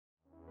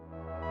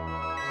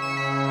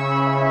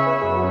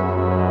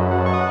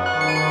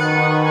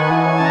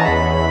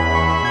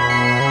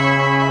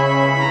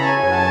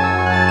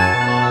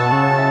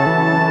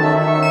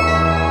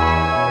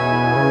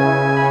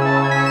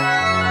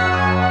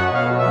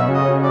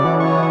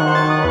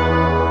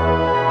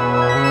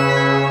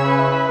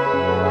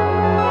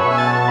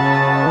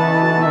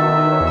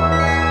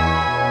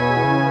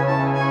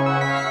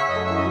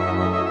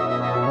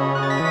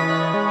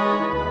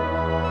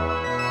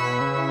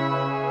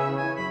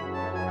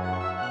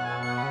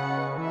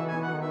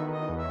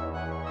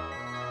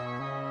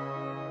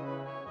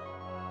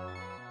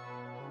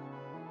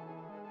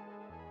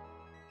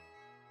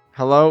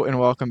Hello and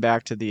welcome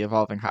back to the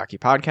Evolving Hockey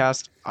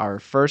Podcast, our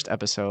first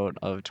episode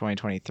of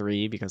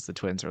 2023 because the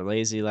Twins were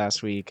lazy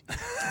last week.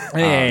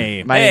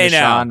 Hey, My name is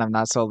now. Sean, I'm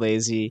not so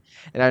lazy,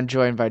 and I'm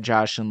joined by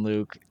Josh and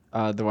Luke,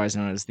 otherwise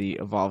known as the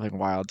Evolving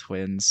Wild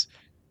Twins.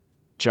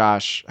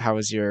 Josh, how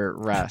was your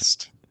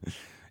rest?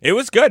 It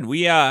was good.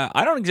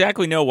 I don't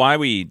exactly know why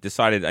we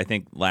decided, I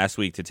think, last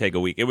week to take a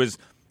week. It was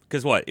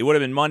because what? It would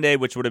have been Monday,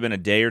 which would have been a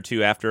day or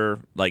two after,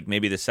 like,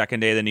 maybe the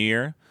second day of the new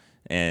year.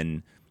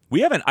 And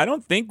I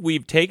don't think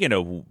we've taken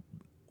a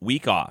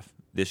week off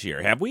this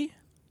year, have we?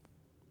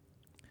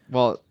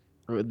 Well,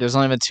 there's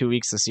only been 2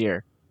 weeks this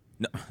year.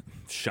 No,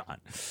 Sean.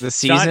 The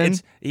season?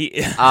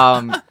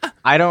 Sean,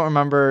 I don't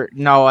remember.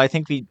 No, I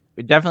think we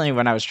definitely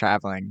when I was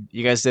traveling.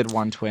 You guys did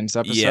one Twins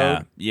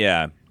episode.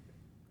 Yeah.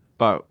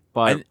 But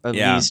at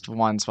yeah. least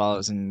once while I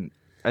was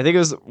I think it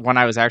was when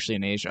I was actually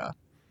in Asia.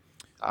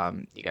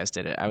 You guys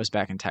did it. I was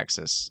back in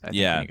Texas. I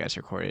think, when you guys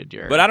recorded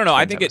your. But I don't know.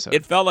 I think episode.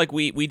 it felt like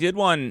we did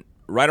one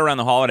right around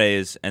the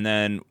holidays, and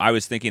then I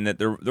was thinking that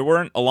there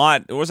wasn't a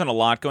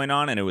lot going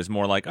on, and it was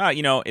more like,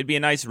 it'd be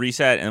a nice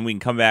reset, and we can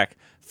come back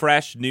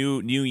fresh,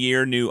 new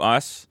year, new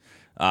us,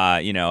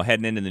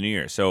 heading into the new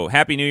year. So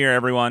happy New Year,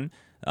 everyone.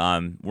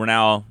 We're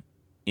now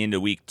into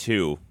week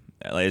 2,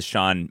 as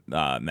Sean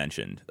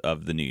mentioned,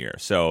 of the new year.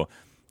 So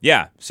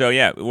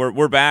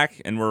we're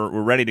back and we're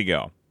ready to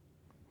go.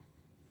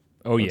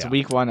 Oh yeah, it's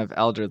week 1 of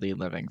elderly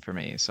living for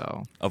me.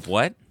 So of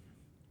what?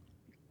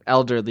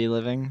 Elderly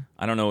living.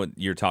 I don't know what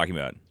you're talking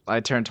about.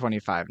 I turned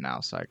 25 now,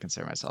 so I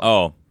consider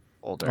myself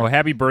older. Oh,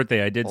 happy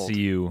birthday! I did see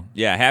you.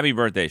 Yeah, happy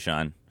birthday,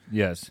 Sean.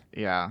 Yes.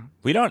 Yeah.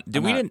 We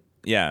didn't.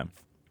 Yeah.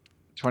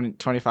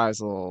 25 is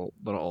a little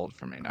old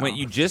for me now. Wait,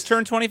 you just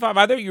turned 25?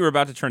 I thought you were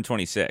about to turn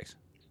 26.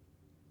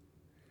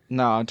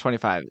 No, I'm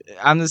 25.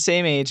 I'm the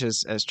same age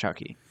as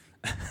Chucky.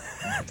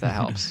 If that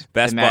helps.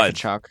 Best buds.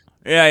 Chuck.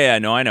 Yeah.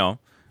 No, I know.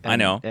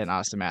 And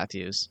Austin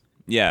Matthews.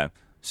 Yeah.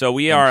 So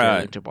we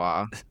are.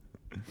 Dubois.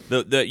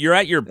 You're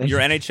at your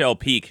NHL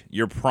peak,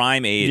 your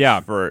prime age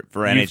for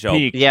NHL.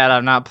 Peaked. Yeah,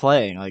 I'm not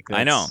playing.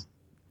 I know.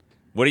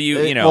 What do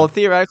you Well,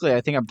 theoretically,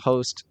 I think I'm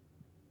post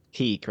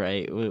peak,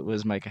 right?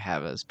 Was Micah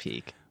Hava's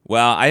peak?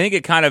 Well, I think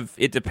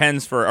it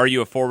depends. Are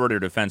you a forward or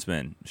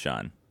defenseman,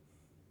 Sean?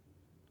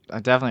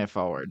 I'm definitely a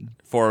forward.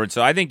 Forward.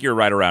 So I think you're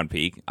right around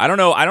peak. I don't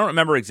know. I don't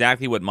remember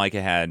exactly what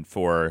Micah had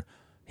for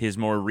his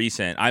more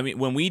recent. I mean,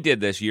 when we did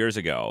this years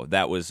ago,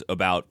 that was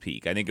about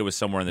peak. I think it was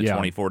somewhere in the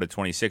 24 to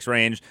 26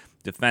 range.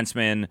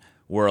 Defensemen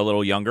were a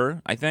little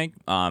younger, I think.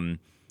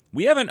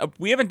 We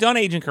haven't done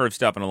agent curve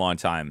stuff in a long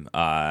time,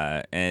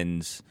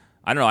 and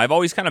I don't know. I've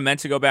always kind of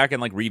meant to go back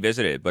and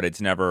revisit it, but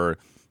it's never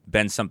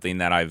been something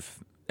that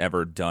I've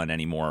ever done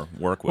any more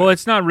work with. Well,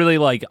 it's not really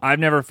I've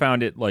never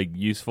found it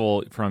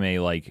useful from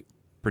a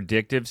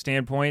predictive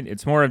standpoint.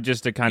 It's more of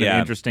just a kind of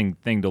interesting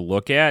thing to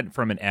look at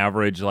from an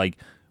average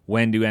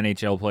when do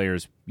NHL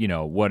players,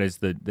 what is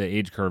the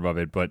age curve of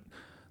it? But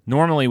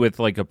normally with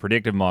a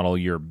predictive model,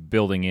 you're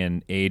building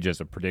in age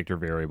as a predictor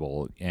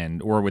variable,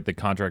 or with the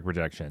contract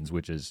projections,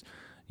 which is,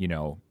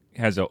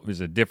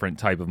 is a different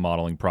type of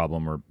modeling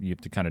problem, or you have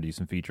to kind of do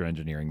some feature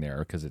engineering there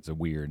because it's a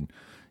weird,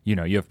 you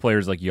have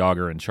players like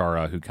Yager and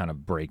Chara who kind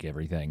of break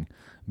everything.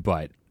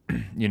 But,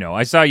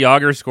 I saw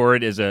Yager score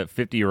it as a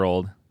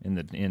 50-year-old in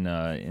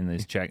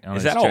this check.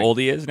 Is that how old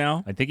he is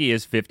now? I think he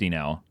is 50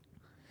 now.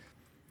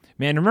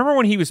 Man, remember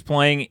when he was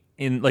playing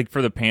in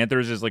for the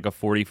Panthers as a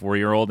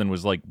 44-year-old and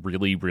was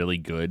really, really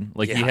good?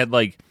 He had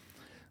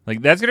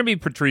that's gonna be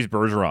Patrice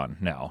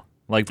Bergeron now.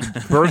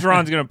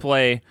 Bergeron's gonna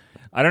play.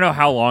 I don't know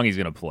how long he's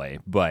gonna play,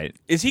 but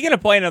is he gonna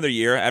play another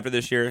year after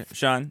this year,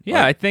 Sean?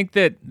 Yeah, I think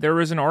that there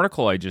was an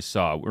article I just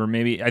saw, or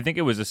maybe I think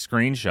it was a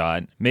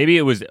screenshot. Maybe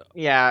it was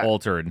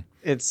altered.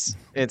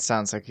 It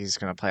sounds like he's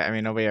gonna play. I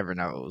mean, nobody ever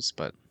knows,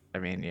 but I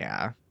mean,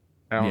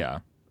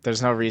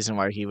 there's no reason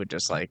why he would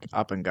just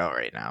up and go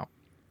right now.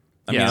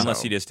 I mean,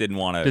 unless he just didn't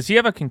want to. Does he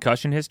have a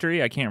concussion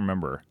history? I can't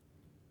remember.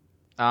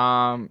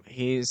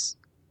 He's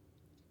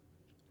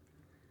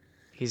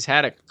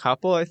had a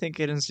couple, I think,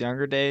 in his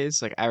younger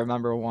days. I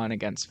remember one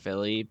against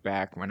Philly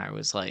back when I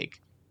was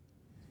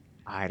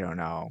I don't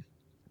know,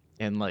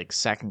 in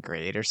second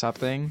grade or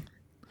something.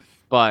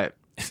 But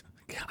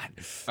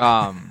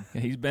God,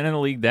 he's been in the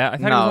league that I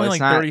thought he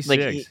was only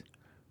 36.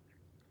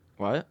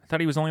 What? I thought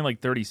he was only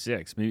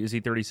 36. Maybe is he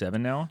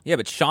 37 now? Yeah,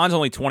 but Sean's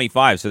only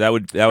 25, so that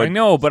would. I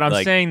know, but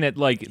I'm saying that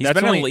he's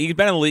been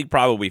in the league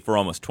probably for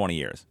almost 20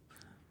 years.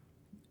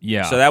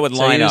 Yeah, so that would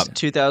line up.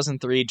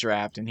 2003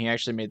 draft, and he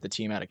actually made the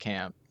team out of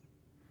camp.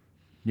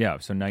 Yeah,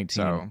 so 19.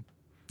 So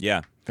yeah,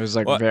 it was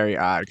very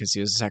odd because he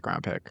was a second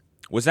round pick.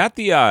 Was that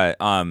the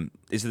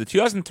is it the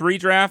 2003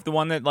 draft, the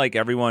one that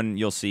everyone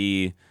you'll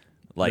see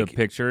the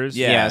pictures?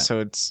 Yeah,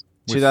 so it's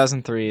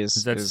 2003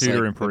 is that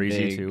Suter and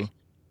Parisi too?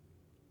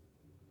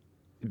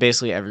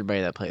 Basically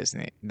everybody that played in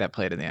the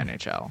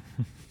NHL.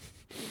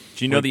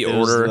 Do you know the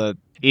order?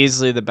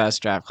 Easily the best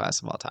draft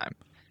class of all time.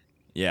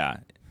 Yeah,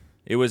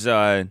 it was.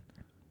 Do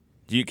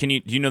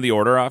you know the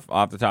order off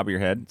the top of your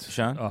head,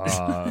 Sean?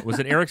 Was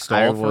it Eric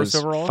Stahl first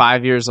overall?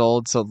 5 years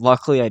old, so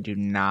luckily I do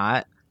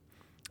not.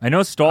 I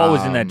know Stahl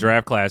was in that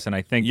draft class, and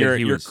I think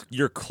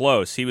you're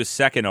close. He was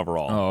second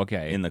overall. Oh,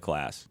 okay. In the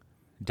class.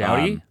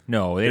 Doughty?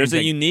 No, there's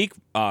a unique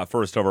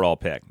first overall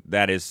pick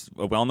that is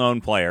a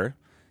well-known player.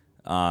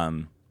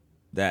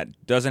 That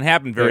doesn't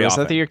happen very often. Was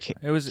that the year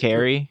it was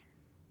Carey?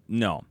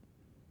 No.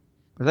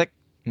 Was that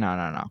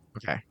no?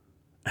 Okay.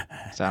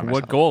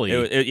 What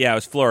goalie? It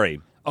was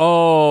Fleury.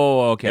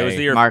 Oh, okay. It was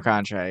the year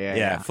Marc-Andre.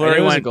 Yeah.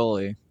 Fleury was a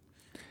goalie.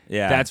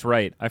 Yeah, that's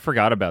right. I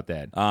forgot about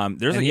that.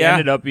 He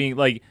ended up being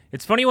like.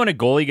 It's funny when a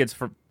goalie gets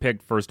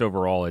picked first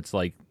overall. It's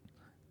like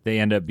they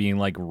end up being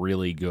like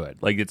really good.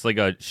 Like it's like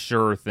a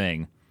sure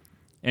thing.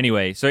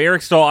 Anyway, so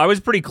Eric Stahl, I was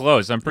pretty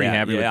close. I'm pretty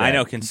happy with that. I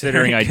know,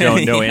 considering I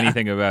don't know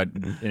anything about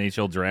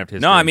NHL draft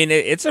history. No, I mean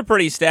it's a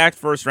pretty stacked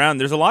first round.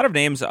 There's a lot of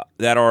names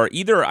that are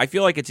either. I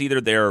feel like it's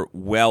either they're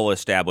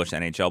well-established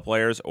NHL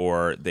players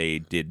or they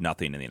did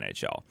nothing in the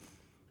NHL.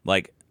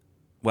 Like,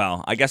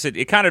 well, I guess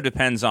it kind of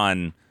depends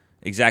on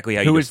exactly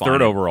how you define it. Who was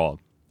third overall?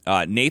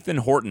 Nathan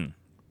Horton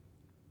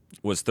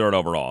was third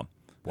overall.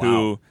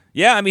 Wow.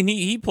 I mean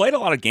he played a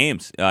lot of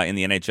games in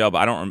the NHL,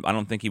 but I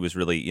don't think he was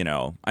really,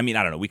 I mean,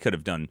 I don't know. We could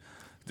have done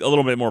a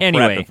little bit more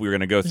prep if we were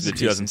going to go through the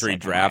 2003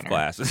 draft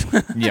classes.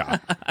 Yeah.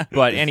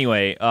 But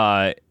anyway,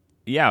 Bergeron,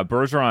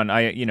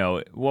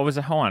 what was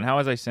it? Hold on. How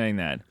was I saying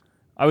that?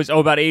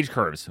 About age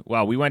curves.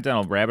 Wow, we went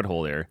down a rabbit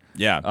hole there.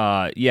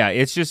 Yeah.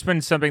 It's just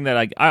been something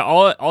that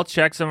I'll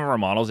check some of our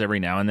models every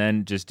now and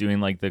then, just doing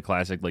like the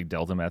classic like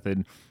delta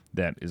method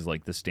that is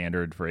like the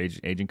standard for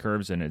aging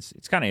curves, and it's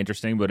kind of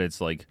interesting, but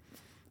it's like,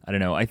 I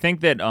don't know. I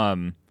think that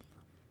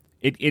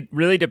it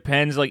really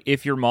depends. Like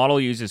if your model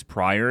uses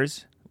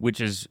priors, which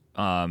is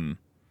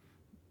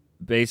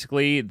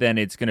basically, then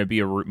it's going to be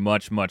a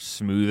much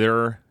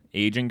smoother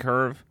aging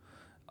curve,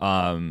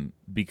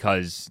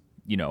 because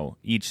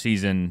each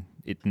season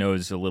it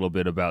knows a little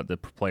bit about the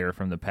player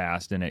from the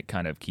past, and it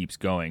kind of keeps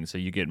going. So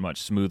you get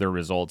much smoother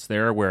results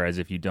there. Whereas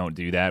if you don't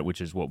do that,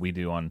 which is what we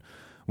do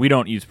we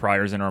don't use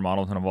priors in our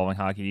models on Evolving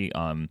Hockey.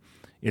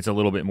 It's a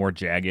little bit more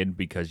jagged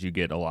because you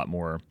get a lot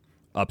more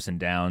ups and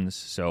downs.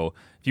 So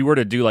if you were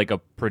to do like a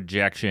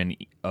projection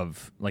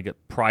of like a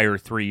prior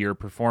 3-year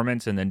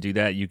performance and then do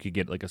that, you could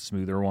get like a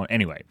smoother one.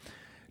 Anyway,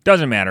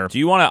 doesn't matter. Do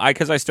you want to?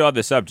 Because I still have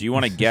this up. Do you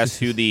want to guess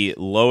who the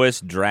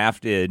lowest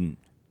drafted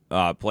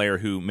player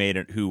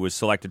who was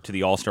selected to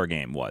the All-Star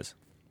game was?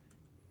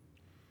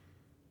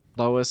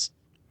 Lowest.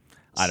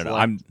 I don't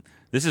know.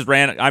 This is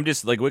random. I'm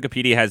just like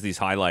Wikipedia has these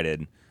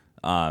highlighted.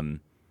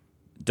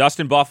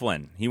 Dustin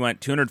Byfuglien. He went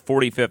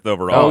 245th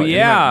overall. Oh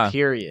yeah.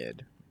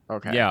 Period.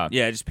 Okay. Yeah.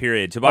 Yeah, just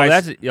period.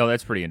 Tobias,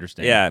 that's pretty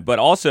interesting. Yeah, but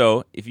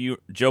also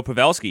Joe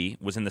Pavelski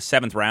was in the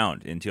 7th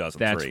round in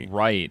 2003. That's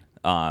right.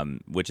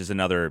 Which is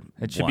another.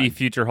 It should be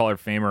future Hall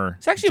of Famer.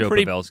 It's actually Joe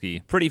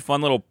Pavelski. Pretty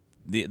fun little.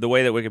 The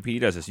way that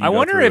Wikipedia does this. I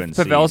wonder if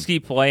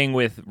Pavelski playing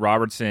with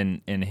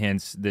Robertson and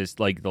Hintz this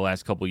like the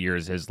last couple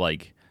years has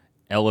like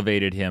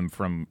elevated him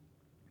from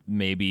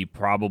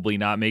probably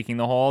not making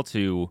the Hall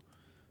to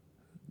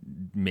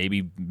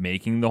maybe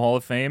making the Hall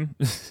of Fame.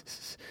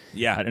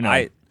 Yeah, I don't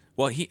know.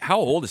 How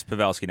old is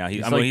Pavelski now?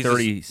 He's like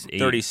 38.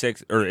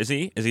 36, or is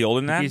he? Is he older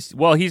than that?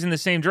 He's in the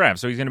same draft,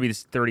 so he's going to be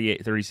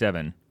 38,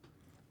 37,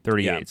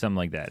 38, something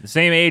like that. The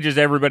same age as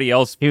everybody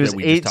else. He was that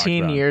we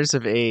 18 years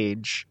of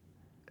age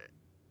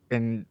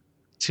in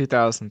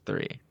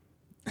 2003.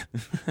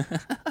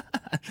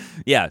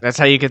 Yeah, that's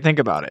how you could think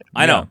about it.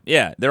 I know.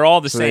 Yeah, they're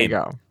all the same. There you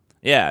go.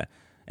 Yeah,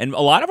 and a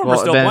lot of them are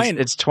still playing.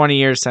 It's 20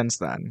 years since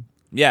then.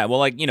 Yeah,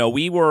 well,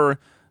 we were.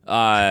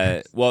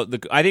 I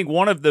think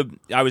one of the.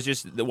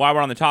 While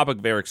we're on the topic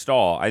of Eric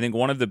Stahl, I think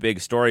one of the big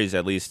stories,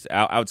 at least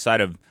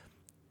outside of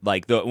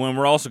when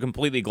we're also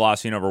completely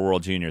glossing over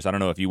World Juniors. I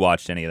don't know if you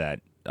watched any of that,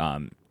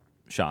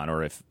 Sean,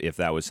 or if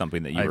that was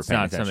something that you were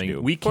paying attention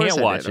to. We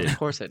can't watch it. Of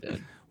course I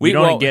did. We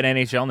don't get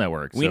NHL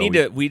Network. We need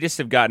to. We just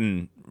have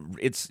gotten.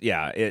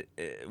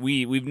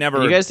 We've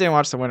never. You guys didn't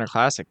watch the Winter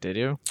Classic, did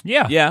you?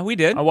 Yeah, we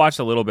did. I watched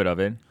a little bit of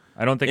it.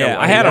 I don't think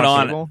I had it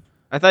on. Cable?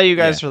 I thought you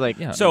guys were like.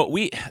 Yeah. So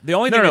the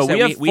only thing no, is that we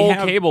have full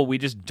have cable. We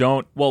just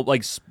don't. Well,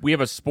 like we have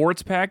a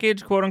sports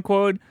package, quote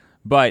unquote,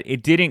 but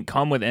it didn't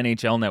come with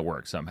NHL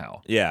Network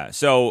somehow. Yeah,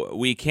 so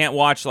we can't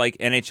watch like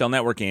NHL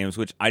Network games,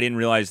 which I didn't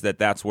realize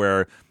that's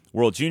where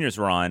World Juniors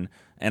were on,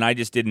 and I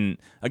just didn't.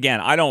 Again,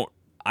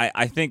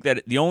 I think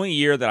that the only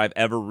year that I've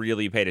ever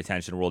really paid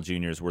attention to World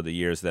Juniors were the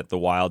years that the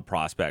Wild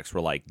prospects were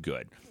like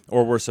good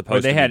or were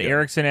supposed to be good. They had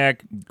Eriksson,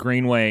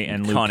 Greenway,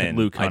 and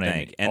Luke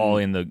Cunnin all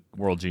in the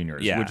World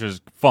Juniors, which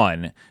was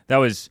fun. That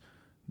was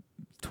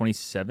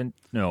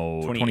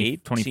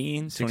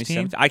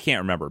 2018? I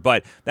can't remember,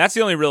 but that's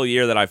the only real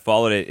year that I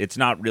followed it. It's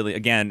not really,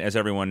 again, as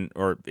everyone,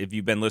 or if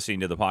you've been listening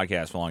to the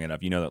podcast for long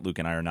enough, you know that Luke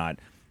and I are not,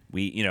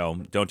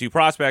 don't do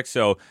prospects.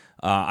 So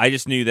I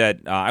just knew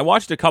that I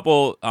watched a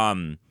couple.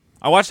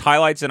 I watched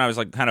highlights and I was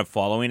like kind of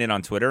following it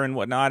on Twitter and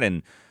whatnot.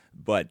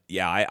 But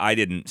I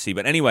didn't see.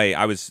 But anyway,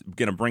 I was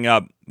going to bring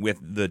up with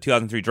the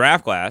 2003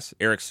 draft class,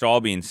 Eric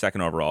Stahl being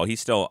second overall. He's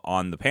still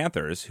on the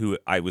Panthers, who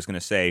I was going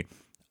to say,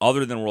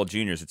 other than World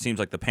Juniors, it seems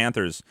like the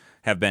Panthers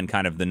have been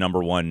kind of the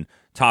number one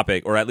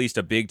topic, or at least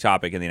a big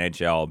topic in the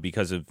NHL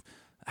because of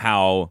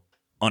how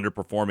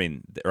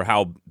underperforming or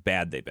how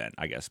bad they've been,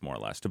 I guess, more or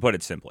less, to put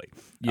it simply.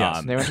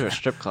 Yes. They went to a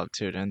strip club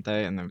too, didn't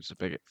they? And there was a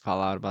big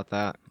fallout about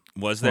that.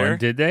 Was there?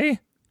 Did they?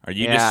 Are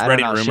you just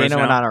spreading rumors Shayna now?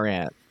 went on a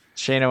rant.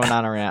 Shayna went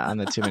on a rant on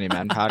the Too Many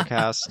Men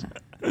podcast.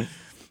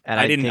 And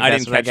I didn't think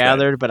that's what I catch that.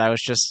 gathered, but I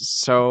was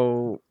just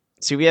so...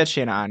 See, we had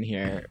Shayna on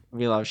here.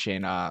 We love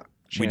Shayna.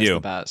 We Shayna's do.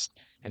 the best.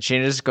 And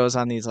Shayna just goes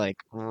on these like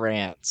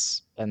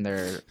rants, and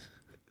they're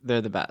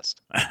the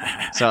best.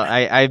 So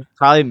I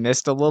probably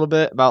missed a little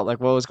bit about like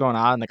what was going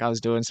on. Like I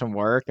was doing some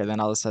work, and then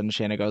all of a sudden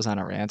Shayna goes on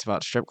a rant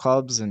about strip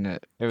clubs, and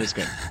it was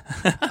good.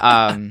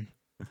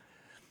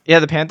 Yeah,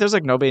 the Panthers,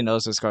 like nobody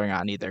knows what's going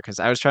on either, because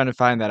I was trying to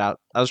find that out.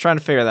 I was trying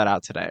to figure that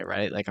out today,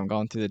 right? Like I'm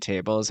going through the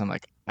tables, and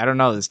like I don't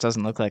know, this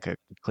doesn't look like a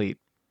complete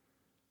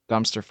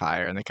dumpster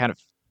fire, and they kind of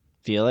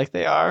feel like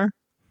they are.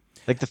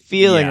 Like the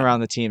feeling around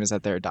the team is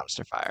that they're a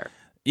dumpster fire.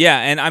 Yeah,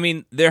 and I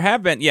mean, there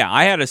have been. Yeah,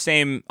 I had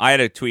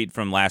a tweet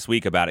from last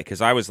week about it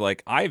because I was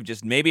like, I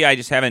just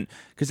haven't.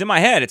 Because in my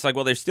head, it's like,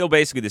 well, they're still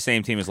basically the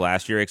same team as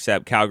last year,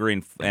 except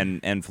Calgary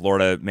and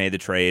Florida made the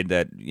trade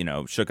that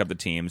shook up the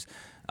teams.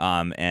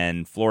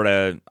 And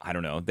Florida, I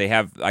don't know. They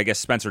have, I guess,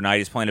 Spencer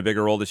Knight is playing a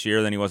bigger role this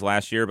year than he was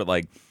last year, but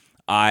like.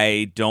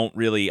 I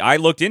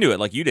looked into it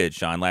like you did,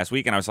 Sean, last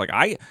week, and I was like,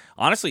 I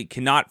honestly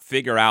cannot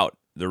figure out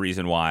the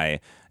reason why.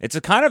 It's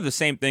a kind of the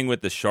same thing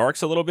with the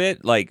Sharks a little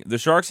bit. Like, the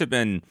Sharks have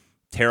been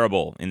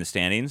terrible in the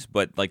standings,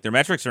 but like their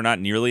metrics are not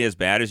nearly as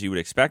bad as you would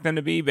expect them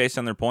to be based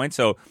on their points.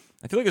 So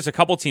I feel like there's a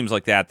couple teams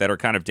like that are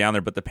kind of down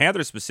there, but the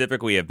Panthers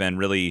specifically have been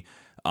really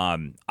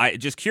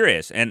just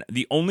curious. And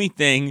the only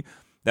thing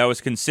that was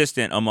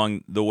consistent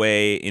among the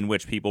way in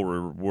which people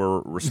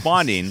were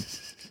responding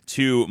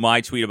to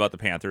my tweet about the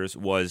Panthers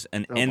was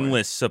an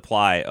endless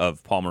supply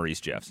of Paul Maurice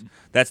GIFs.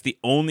 That's the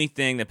only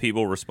thing that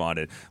people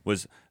responded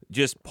was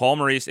just Paul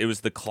Maurice. It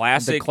was the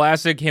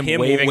classic him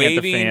waving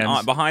at the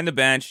fans behind the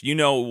bench. You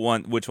know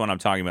which one I'm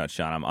talking about,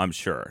 Sean. I'm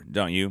sure,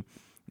 don't you?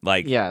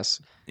 Like, yes,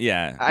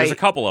 yeah. There's a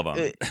couple of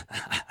them.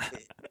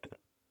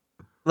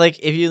 Like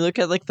if you look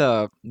at like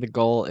the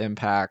goal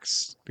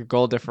impacts, the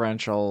goal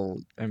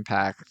differential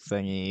impact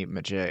thingy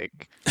majig.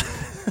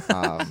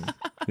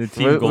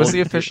 What's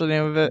the official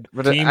name of it?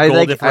 But team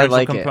goal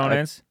differential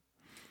components.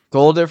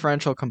 Goal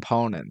differential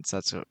components.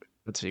 That's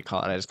what you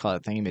call it. I just call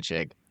it thingy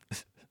majig.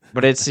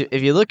 But it's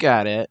if you look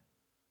at it,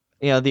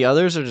 the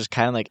others are just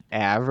kind of like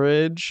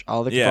average.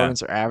 All the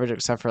components are average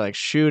except for like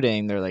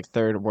shooting. They're like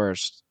third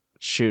worst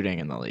shooting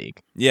in the league.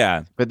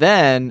 Yeah. But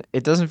then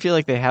it doesn't feel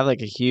like they have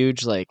like a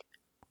huge like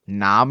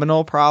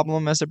nominal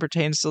problem as it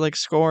pertains to like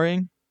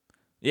scoring.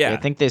 Yeah. Like,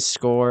 I think they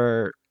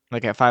score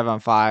like at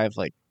 5-on-5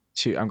 like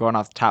I'm going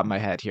off the top of my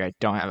head here. I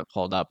don't have it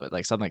pulled up, but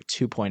like something like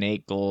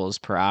 2.8 goals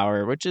per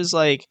hour, which is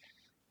like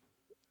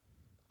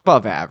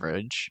above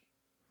average.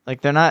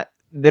 Like they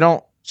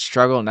don't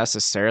struggle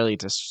necessarily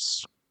to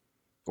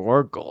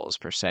score goals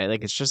per se.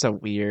 Like it's just a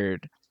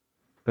weird,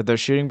 but their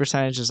shooting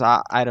percentages,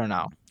 I don't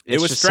know. It's it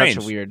was just strange.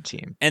 Such a weird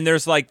team. And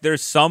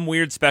there's some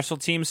weird special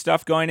team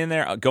stuff going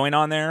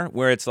on there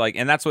where it's like,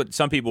 and that's what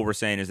some people were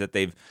saying is that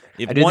I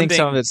do think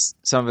some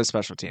of it's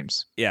special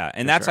teams. Yeah,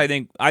 and that's sure.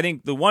 I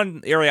think the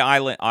one area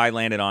I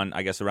landed on,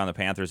 I guess, around the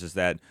Panthers is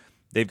that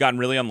they've gotten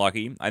really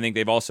unlucky. I think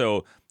they've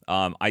also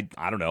I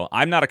don't know.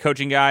 I'm not a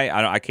coaching guy.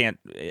 I can't.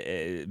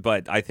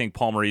 But I think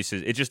Paul Maurice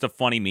it's just a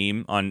funny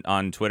meme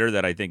on Twitter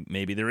that I think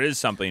maybe there is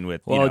something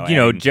with.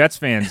 Jets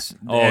fans,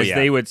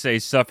 they would say,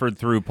 suffered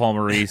through Paul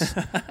Maurice,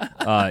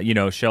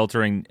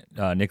 sheltering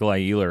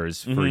Nikolai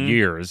Ehlers for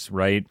years,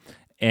 right?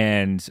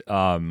 And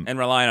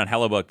relying on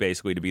Hellebuck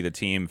basically to be the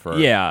team for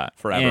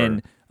forever.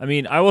 And I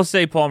mean, I will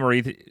say Paul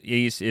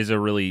Maurice is a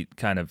really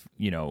kind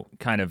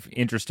of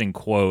interesting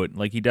quote.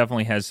 Like he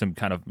definitely has some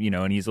kind of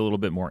and he's a little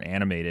bit more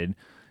animated.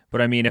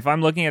 But I mean, if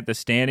I'm looking at the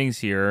standings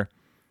here,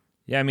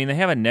 yeah, I mean they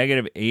have a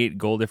 -8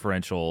 goal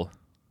differential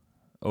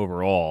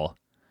overall.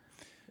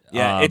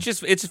 Yeah,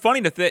 it's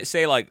funny to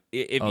say like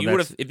if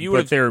you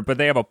would have, but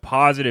they have a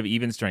positive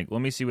even strength.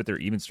 Let me see what their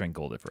even strength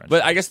goal differential.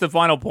 But I guess the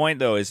final point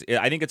though is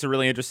I think it's a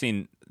really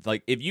interesting.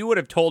 Like if you would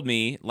have told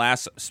me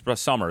last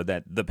summer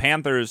that the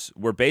Panthers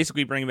were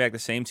basically bringing back the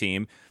same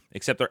team,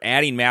 except they're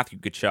adding Matthew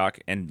Tkachuk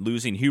and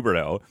losing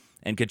Huberdeau,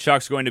 and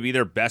Tkachuk's going to be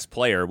their best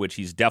player, which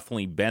he's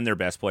definitely been their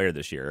best player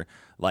this year.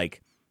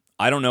 Like,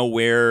 I don't know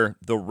where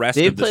the rest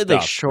of the stuff... They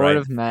played short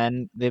of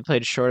men. They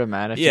played short of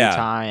men a few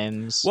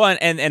times. Well,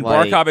 and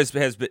Barkov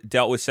has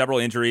dealt with several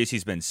injuries.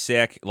 He's been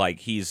sick. Like,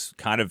 he's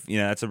kind of,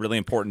 that's a really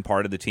important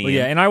part of the team. Well,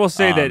 yeah, and I will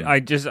say that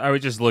I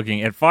was just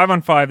looking. At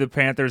 5-on-5, the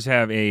Panthers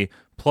have a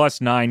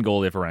 +9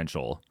 goal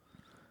differential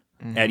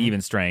at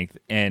even strength,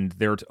 and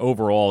their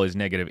overall is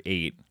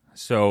 -8.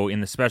 So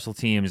in the special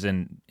teams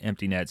and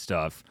empty net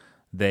stuff,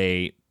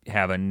 they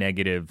have a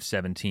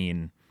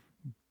 -17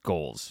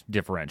 goals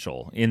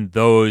differential in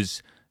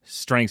those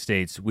strength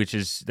states, which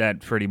is that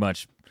pretty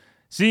much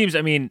seems,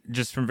 I mean,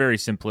 just from very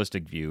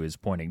simplistic view, is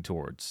pointing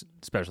towards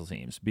special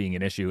teams being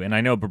an issue. And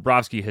I know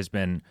Bobrovsky has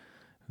been,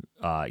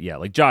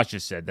 like Josh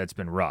just said, that's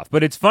been rough.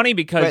 But it's funny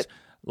because,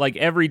 like,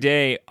 every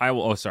day I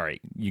will... Oh,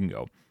 sorry, you can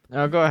go.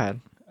 No, go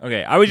ahead.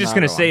 Okay, I was just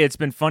going to Not say one. it's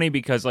been funny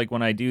because like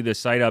when I do the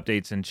site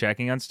updates and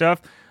checking on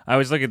stuff, I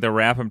always look at the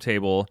Rapham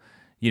table,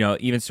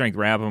 even strength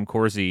Rapham,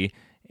 Corsi,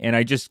 and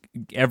I just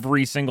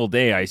every single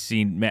day I've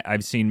seen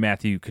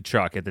Matthew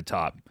Tkachuk at the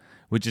top,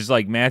 which is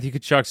like Matthew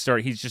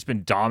Tkachuk he's just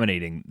been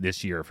dominating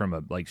this year from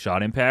a like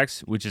shot impacts,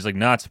 which is like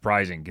not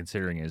surprising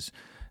considering his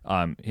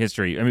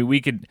history. I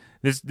mean,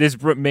 this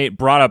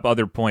brought up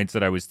other points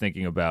that I was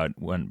thinking about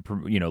when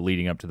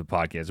leading up to the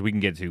podcast. We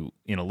can get to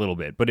in a little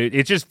bit, but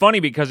it's just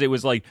funny because it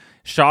was like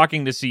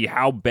shocking to see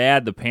how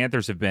bad the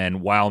Panthers have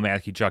been while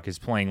Matthew Tkachuk is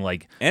playing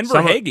like and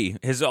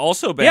Verhaeghe has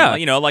also been that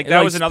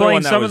was another playing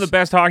one that some was of the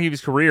best hockey of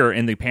his career,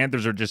 and the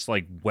Panthers are just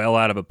like well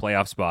out of a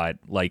playoff spot,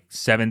 like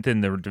 7th in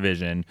the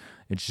division.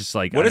 It's just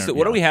like what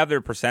do we have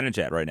their percentage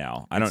at right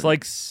now? It's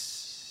like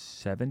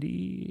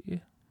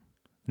 70.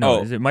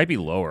 No, it might be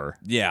lower.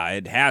 Yeah,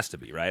 it has to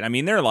be, right? I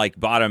mean, they're like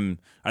bottom.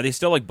 Are they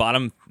still like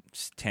bottom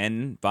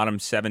 10, bottom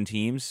 7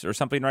 teams or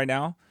something right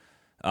now?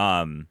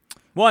 What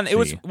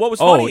was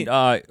funny?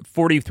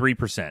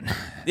 43%.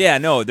 Yeah,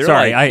 no, they're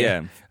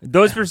sorry.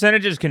 Those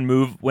percentages can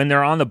move when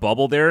they're on the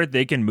bubble.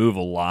 They can move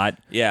a lot.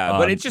 Yeah,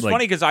 but it's just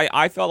funny because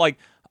I felt like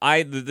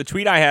the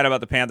tweet I had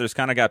about the Panthers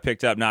kind of got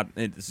picked up.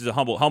 This is a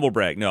humble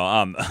brag. No,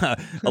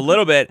 a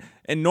little bit.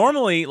 And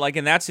normally, like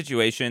in that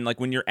situation, like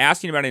when you're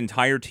asking about an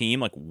entire team,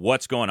 like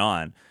what's going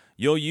on,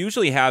 you'll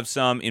usually have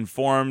some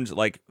informed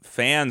like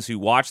fans who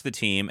watch the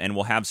team and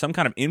will have some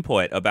kind of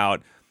input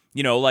about,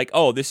 like,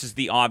 oh, this is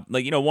the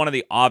one of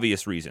the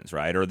obvious reasons,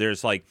 right? Or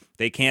there's like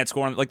they can't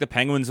score on like the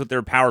Penguins with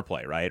their power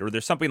play, right? Or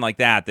there's something like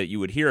that you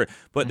would hear.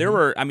 But there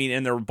were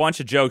a bunch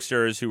of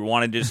jokesters who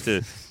wanted just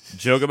to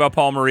joke about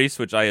Paul Maurice,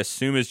 which I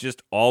assume is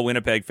just all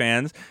Winnipeg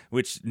fans,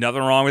 which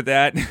nothing wrong with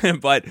that.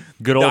 But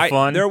good old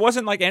fun. There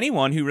wasn't like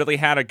anyone who really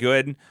had a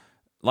good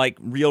like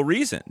real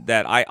reason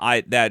that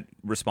that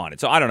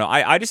responded. So I don't know.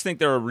 I just think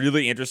they're a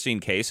really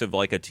interesting case of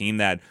like a team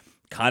that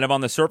kind of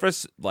on the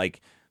surface, like,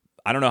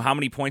 I don't know how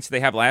many points they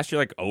have last year,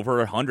 like over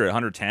 100,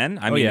 110.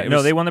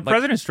 They won the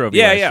President's Trophy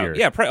last year.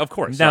 Yeah, of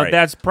course. Now,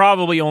 that's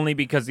probably only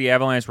because the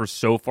Avalanche were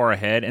so far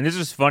ahead. And this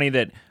is funny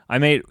that I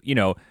made,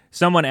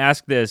 someone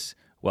asked this.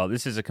 Well,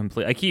 this is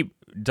I keep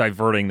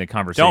diverting the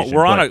conversation.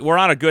 We're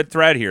on a good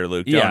thread here,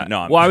 Luke.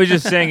 Well, I was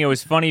just saying it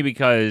was funny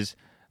because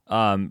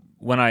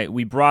when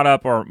we brought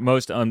up our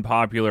most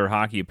unpopular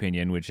hockey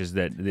opinion, which is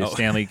that the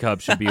Stanley Cup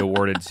should be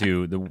awarded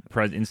to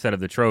instead of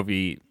the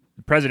trophy.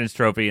 President's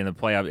Trophy in the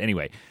playoffs.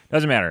 Anyway,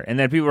 doesn't matter. And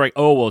then people are like,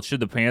 oh, well,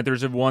 should the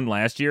Panthers have won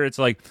last year? It's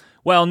like,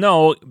 well,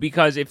 no,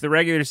 because if the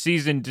regular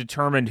season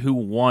determined who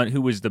won, who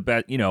was the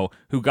best,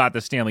 who got the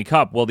Stanley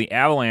Cup, well, the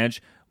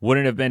Avalanche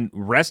wouldn't have been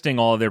resting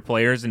all of their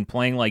players and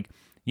playing like,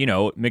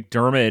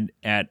 McDermott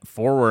at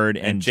forward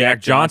and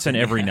Jack Johnson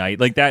every night.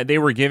 Like that, they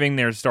were giving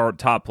their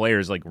top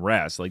players like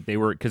rest. Like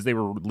because they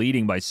were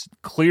leading by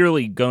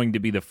clearly going to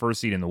be the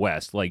first seed in the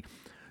West. Like,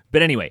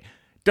 but anyway,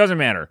 doesn't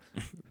matter.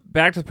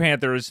 Back to the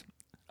Panthers.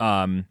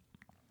 I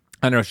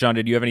don't know, Sean,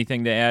 did you have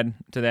anything to add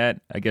to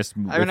that? I guess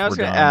I was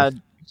going to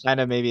add kind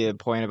of maybe a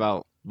point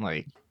about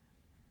like,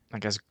 I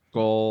guess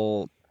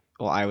goal.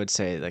 Well, I would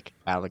say like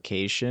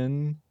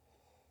allocation.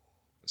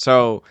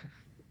 So,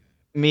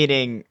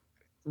 meaning,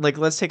 like,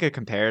 let's take a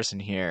comparison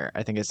here.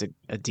 I think it's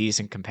a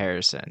decent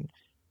comparison.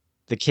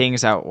 The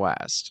Kings out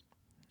west.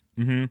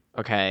 Mm-hmm.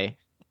 Okay,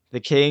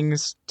 the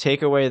Kings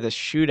take away the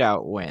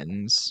shootout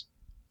wins,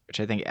 which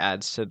I think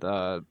adds to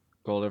the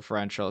goal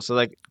differential. So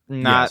like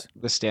not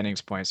the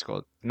standings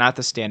goal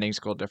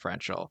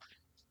differential.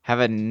 Have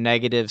a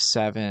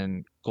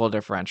 -7 goal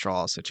differential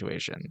all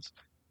situations.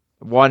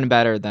 One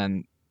better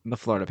than the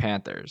Florida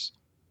Panthers.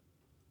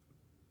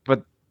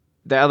 But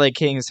the LA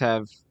Kings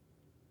have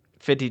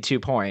 52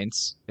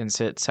 points and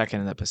sit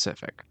second in the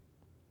Pacific.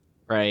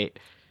 Right?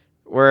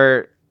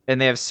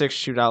 And they have 6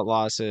 shootout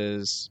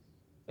losses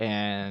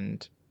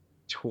and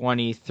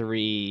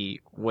 23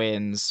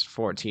 wins,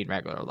 14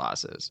 regular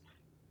losses.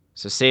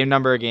 So same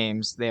number of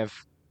games, they have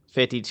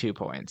 52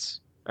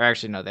 points. Or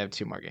actually, no, they have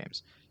 2 more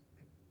games.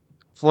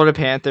 Florida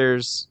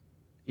Panthers,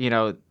 they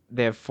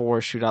have 4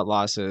 shootout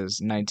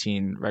losses,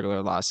 19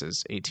 regular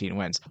losses, 18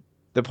 wins.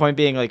 The point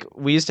being, like,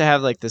 we used to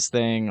have like this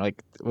thing,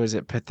 like, was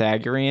it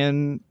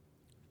Pythagorean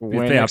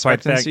win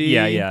expectancy?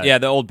 Yeah,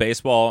 the old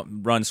baseball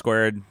run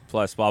squared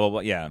plus blah blah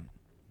blah. Yeah,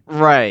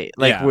 right.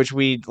 Like, which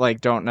we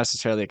like don't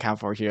necessarily account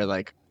for here.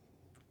 Like,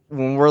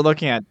 when we're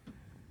looking at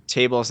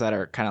tables that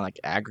are kind of like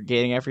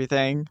aggregating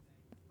everything,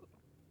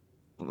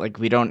 like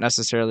we don't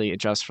necessarily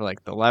adjust for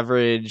like the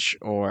leverage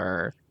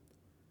or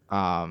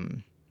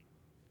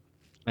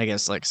I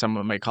guess like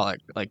someone might call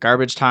it like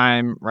garbage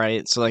time,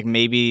 right? So like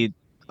maybe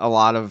a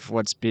lot of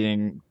what's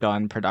being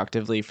done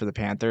productively for the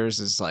Panthers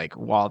is like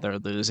while they're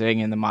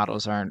losing and the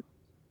models aren't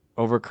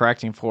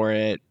overcorrecting for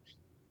it.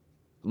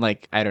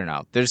 Like, I don't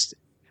know.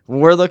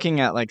 We're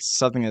looking at like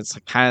something that's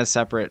kind of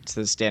separate to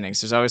the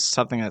standings. There's always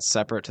something that's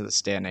separate to the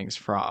standings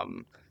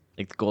from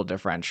like the goal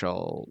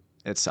differential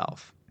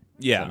itself.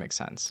 Yeah, that makes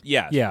sense.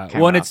 Yeah.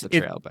 Well, and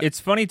it's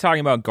funny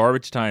talking about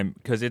garbage time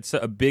because it's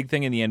a big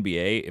thing in the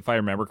NBA. If I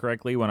remember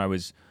correctly, when I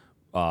was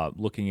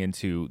looking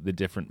into the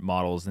different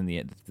models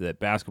that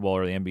basketball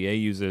or the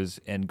NBA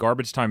uses, and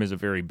garbage time is a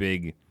very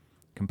big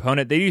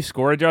component. They do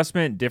score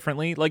adjustment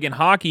differently. Like in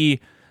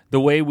hockey, the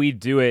way we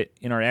do it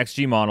in our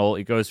XG model,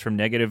 it goes from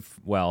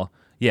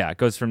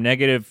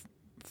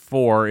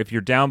 -4 if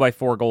you're down by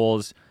 4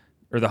 goals,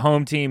 or the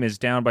home team is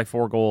down by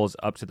 4 goals,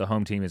 up to the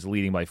home team is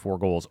leading by 4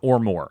 goals or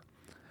more.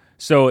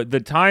 So the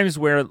times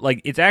where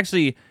like it's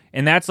actually,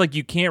 and that's like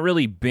you can't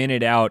really bin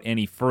it out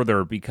any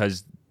further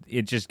because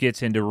it just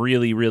gets into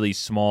really, really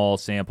small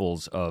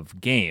samples of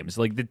games.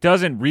 Like it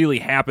doesn't really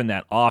happen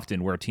that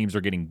often where teams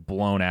are getting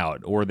blown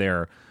out or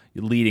they're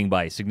leading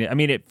by significant. I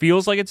mean, it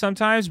feels like it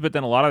sometimes, but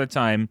then a lot of the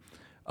time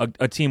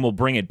a team will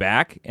bring it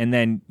back, and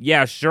then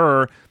yeah,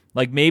 sure,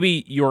 like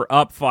maybe you're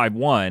up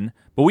 5-1,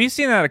 but we've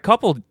seen that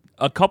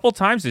a couple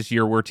times this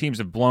year where teams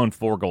have blown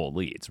 4-goal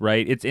leads,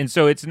 right?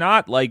 So it's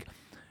not like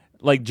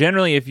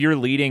generally if you're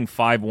leading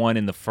 5-1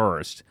 in the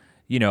first,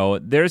 you know,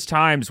 there's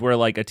times where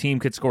like a team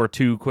could score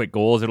 2 quick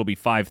goals, it'll be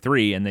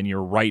 5-3, and then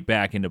you're right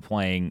back into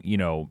playing, you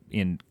know,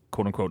 in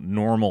quote unquote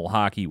normal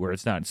hockey where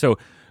it's not. So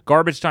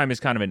garbage time is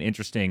kind of an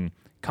interesting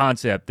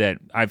concept that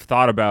I've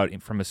thought about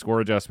from a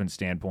score adjustment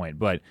standpoint,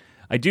 but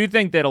I do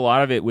think that a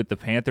lot of it with the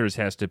Panthers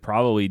has to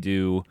probably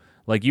do,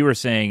 like you were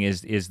saying,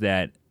 is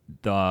that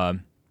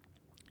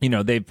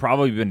they've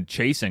probably been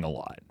chasing a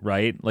lot,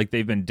 right? Like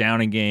they've been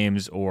down in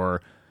games,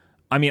 or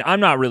I mean, I'm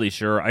not really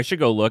sure. I should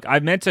go look.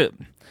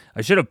 I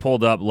should have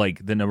pulled up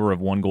like the number of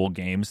 1-goal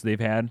games they've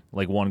had,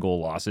 like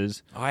 1-goal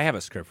losses. Oh, I have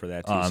a script for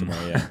that too.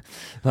 Yeah.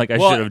 Like I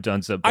should have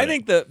done something. I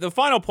think the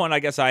final point I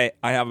guess I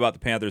have about the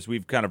Panthers,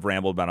 we've kind of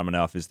rambled about them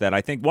enough, is that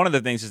I think one of the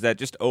things is that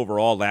just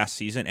overall last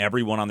season,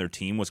 everyone on their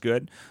team was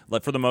good.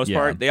 Like for the most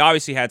part, they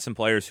obviously had some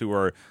players who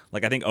were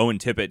like, I think Owen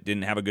Tippett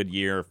didn't have a good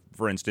year,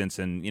 for instance,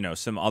 and you know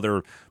some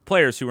other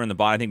players who were in the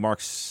bottom. I think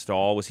Mark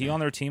Stahl, was he on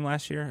their team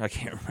last year? I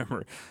can't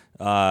remember.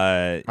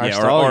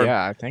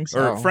 I think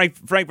so. Or Frank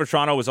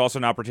Vetrano was also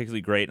not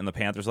particularly great in the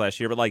Panthers last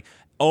year, but like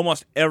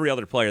almost every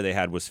other player they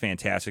had was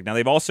fantastic. Now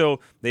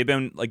they've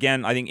been,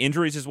 again, I think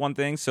injuries is one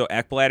thing. So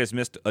Ekblad has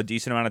missed a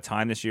decent amount of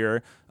time this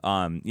year.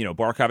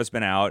 Barkov has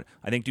been out.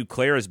 I think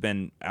Duclair has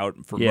been out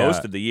for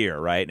most of the year,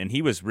 right? And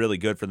he was really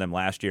good for them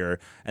last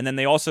year. And then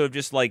they also have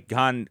just like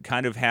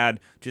kind of had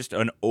just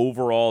an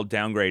overall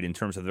downgrade in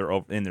terms of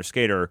their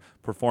skater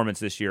performance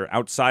this year.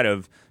 Outside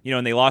of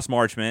and they lost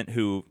Marchment,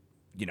 who.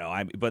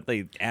 But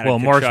they added. Well,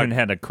 Marchment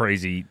had a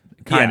crazy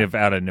kind of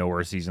out of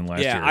nowhere season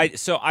last year.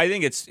 So I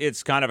think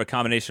it's kind of a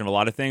combination of a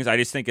lot of things. I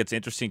just think it's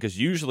interesting because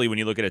usually when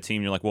you look at a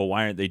team, you're like, well,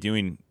 why aren't they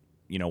doing?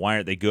 Why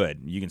aren't they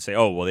good? You can say,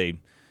 oh, well,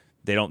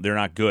 they're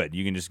not good.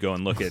 You can just go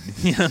and look at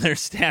their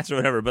stats or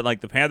whatever. But like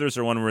the Panthers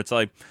are one where it's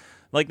like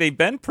they've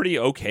been pretty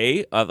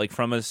okay, like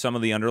from some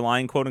of the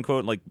underlying quote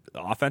unquote like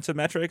offensive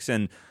metrics,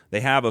 and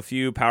they have a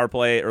few power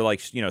play or like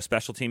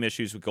special team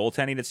issues with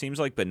goaltending. It seems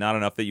like, but not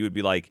enough that you would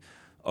be like.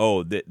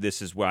 Oh,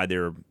 this is why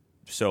they're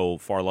so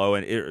far low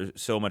and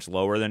so much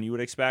lower than you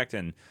would expect.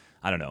 And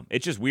I don't know.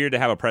 It's just weird to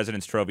have a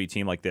President's Trophy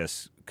team like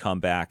this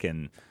come back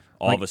and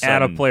all of a sudden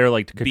add a player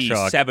like Tkachuk, be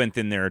 7th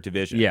in their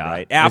division.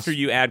 Right? After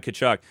you add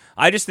Tkachuk.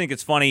 I just think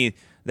it's funny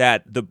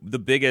that the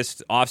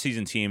biggest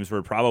offseason teams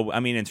were probably, I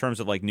mean, in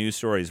terms of like news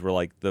stories, were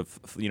like the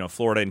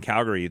Florida and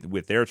Calgary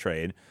with their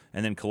trade,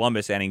 and then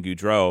Columbus adding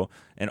Gaudreau,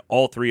 and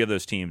all 3 of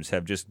those teams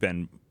have just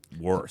been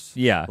worse.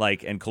 Yeah.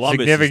 And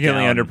Columbus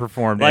significantly is down.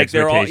 underperformed like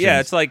they're all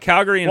it's like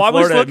Calgary and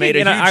Florida made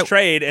a huge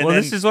trade, and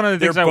this is one of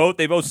the things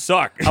they both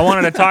suck. I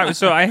wanted to talk.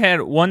 So I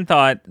had one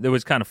thought that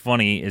was kind of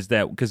funny, is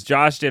that because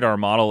Josh did our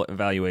model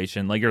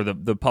evaluation, or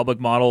the public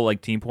model,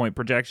 like team point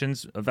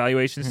projections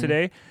evaluations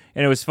today,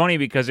 and it was funny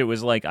because it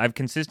was like I've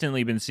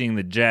consistently been seeing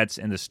the Jets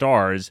and the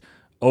Stars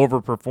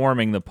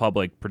overperforming the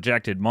public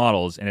projected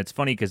models, and it's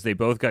funny because they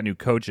both got new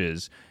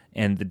coaches.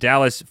 And the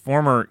Dallas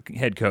former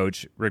head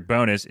coach, Rick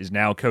Bowness, is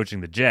now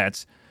coaching the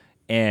Jets,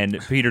 and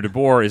Peter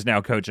DeBoer is now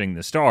coaching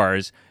the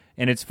Stars.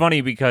 And it's funny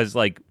because,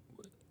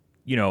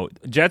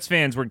 Jets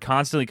fans would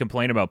constantly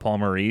complain about Paul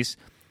Maurice,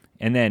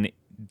 and then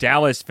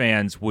Dallas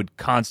fans would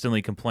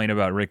constantly complain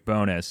about Rick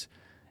Bowness.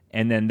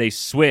 And then they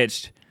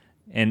switched,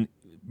 and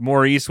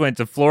Maurice went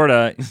to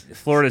Florida.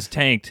 Florida's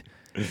tanked.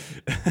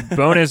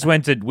 Bowness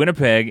went to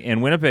Winnipeg,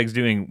 and Winnipeg's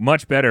doing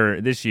much better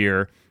this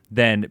year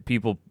than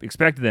people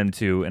expected them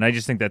to, and I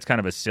just think that's kind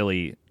of a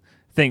silly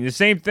thing. The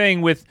same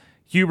thing with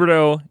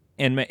Huberdeau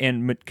and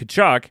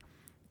Tkachuk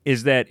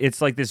is that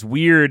it's like this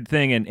weird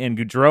thing, and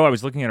Gaudreau, I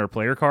was looking at our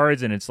player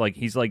cards, and it's like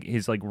his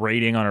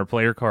rating on our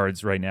player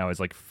cards right now is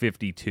like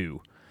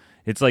 52.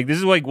 It's like this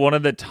is like one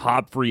of the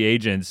top free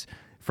agents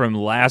from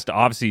last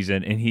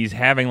offseason, and he's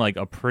having like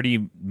a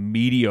pretty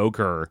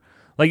mediocre.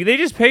 Like they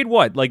just paid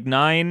what? Like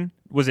 9,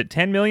 was it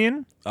 10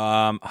 million?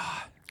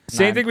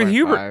 Same thing with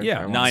Hubert.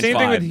 Yeah, 9.5. Same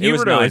thing with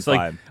Huberdeau. It's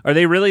like, are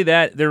they really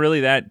that? They're really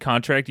that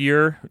contract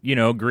year,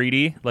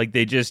 greedy? Like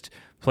they just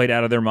played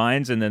out of their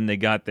minds, and then they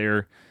got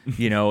their,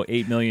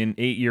 $8 million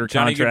 8-year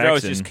Johnny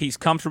contracts. Gaudreau he's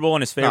comfortable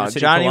in his favorite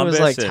city, Johnny Columbus,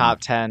 was like top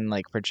 10,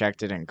 like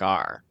projected in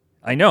GAR.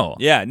 I know.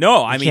 Yeah,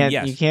 no,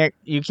 You can't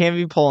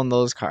be pulling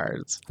those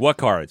cards. What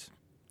cards?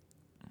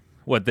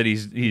 What, that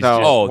he's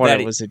no,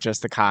 just, was it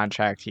just the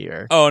contract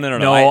here? Oh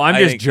no. I'm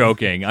just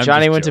joking.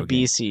 Johnny just went joking. to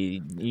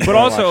BC, but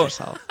also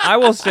I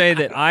will say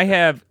that I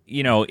have,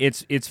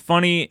 it's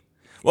funny.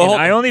 Well,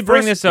 I only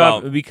bring this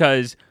up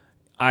because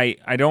I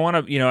don't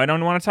want to, I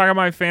don't want to talk about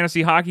my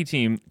fantasy hockey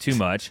team too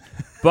much.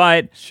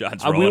 But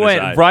we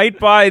went right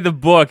by the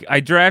book. I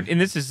drafted, and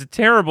this is a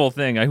terrible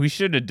thing. We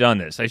should have done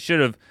this. I should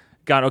have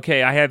gone,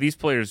 okay, I have these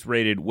players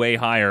rated way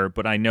higher,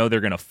 but I know they're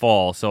going to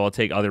fall, so I'll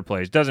take other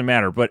players. Doesn't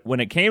matter. But when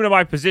it came to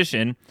my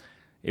position,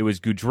 it was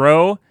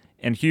Gaudreau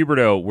and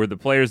Huberdeau were the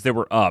players that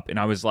were up, and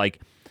I was like,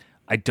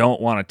 I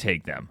don't want to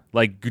take them.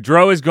 Like,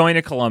 Gaudreau is going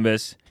to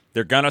Columbus.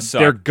 They're going to suck.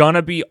 They're going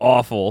to be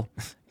awful,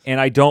 and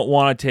I don't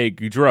want to take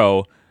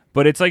Gaudreau.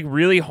 But it's like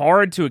really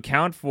hard to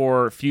account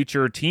for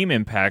future team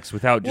impacts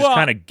without just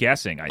kind of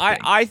guessing.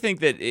 I think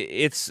that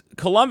it's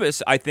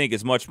Columbus. I think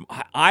is much.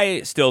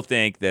 I still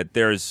think that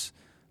there's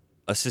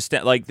a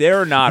system. Like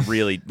they're not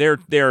really.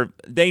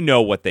 They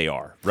know what they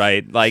are,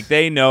 right? Like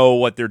they know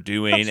what they're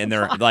doing, and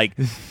they're like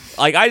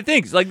I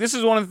think like this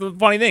is one of the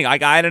funny thing.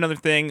 Like I had another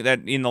thing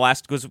that in the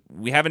last, because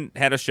we haven't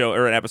had a show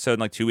or an episode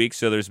in like 2 weeks,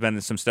 so there's been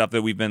some stuff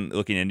that we've been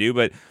looking into,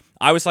 but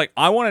I was like,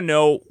 I want to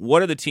know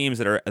what are the teams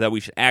that we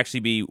should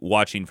actually be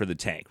watching for the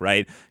tank,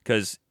 right?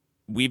 Because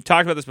we've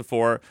talked about this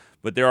before,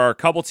 but there are a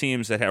couple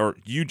teams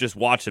you just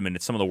watch them and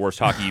it's some of the worst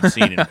hockey you've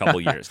seen in a couple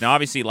years. Now,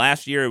 obviously,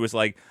 last year it was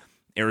like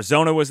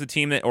Arizona was the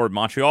team or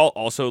Montreal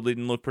also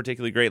didn't look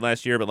particularly great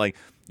last year, but like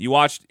you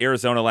watched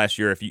Arizona last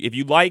year.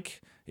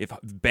 If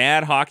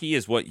bad hockey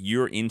is what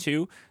you're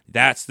into,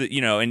 that's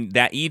and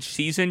that each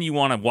season you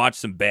want to watch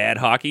some bad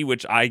hockey,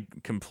 which I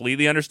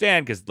completely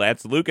understand because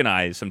that's Luke and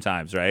I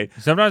sometimes, right?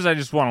 Sometimes I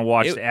just want to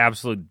watch the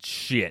absolute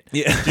shit.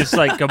 Yeah. Just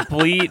like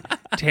complete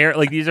terror.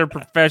 Like these are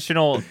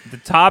professional,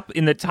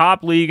 in the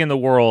top league in the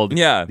world.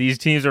 Yeah. These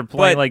teams are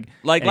playing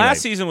anyway.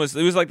 Last season was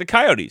like the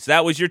Coyotes.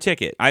 That was your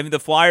ticket. I mean, the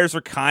Flyers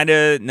were kind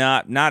of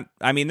not.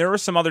 I mean, there were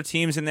some other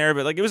teams in there,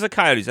 but like it was the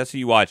Coyotes. That's who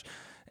you watch.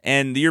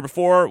 And the year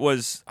before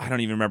was, I don't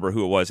even remember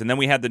who it was. And then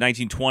we had the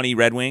 1920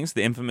 Red Wings,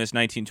 the infamous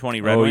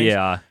 1920 Red Wings. Oh,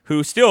 yeah.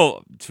 Who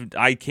still,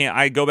 I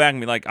go back and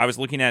be like, I was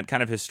looking at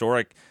kind of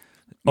historic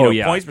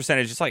points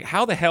percentage. It's like,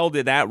 how the hell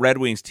did that Red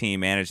Wings team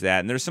manage that?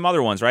 And there's some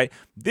other ones, right?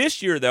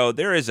 This year, though,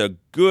 there is a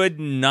good,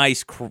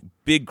 nice,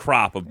 big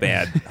crop of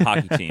bad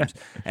hockey teams.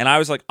 And I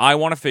was like, I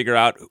want to figure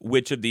out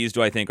which of these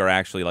do I think are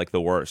actually like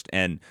the worst.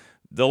 And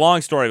the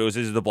long story of it was,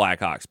 this is the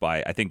Blackhawks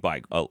by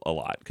a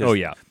lot. Oh,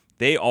 yeah.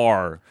 They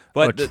are,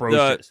 but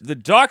the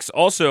Ducks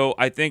also,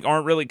 I think,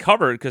 aren't really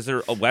covered because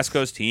they're a West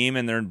Coast team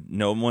and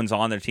no one's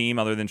on their team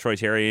other than Troy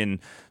Terry and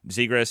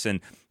Zegras.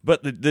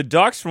 But the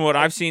Ducks, from what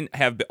I've seen,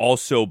 have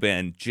also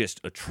been just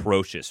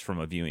atrocious from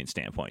a viewing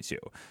standpoint too.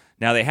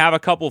 Now they have a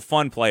couple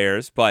fun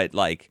players, but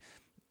and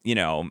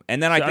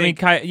then I think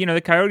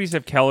the Coyotes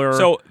have Keller.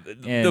 So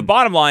the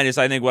bottom line is,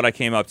 I think what I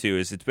came up to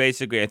is it's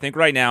basically, I think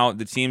right now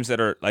the teams that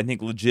are, I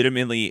think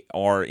legitimately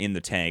are in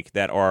the tank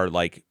that are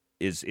like.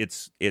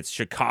 It's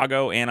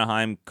Chicago,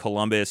 Anaheim,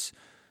 Columbus,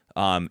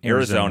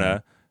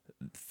 Arizona,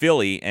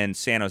 Philly, and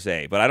San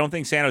Jose. But I don't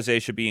think San Jose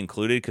should be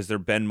included because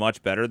they've been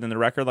much better than the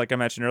record, like I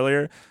mentioned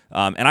earlier.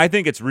 And I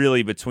think it's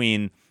really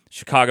between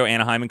Chicago,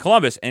 Anaheim, and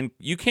Columbus. And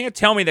you can't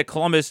tell me that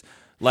Columbus,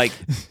 like,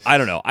 I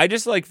don't know. I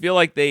just feel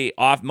like they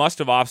must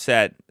have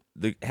offset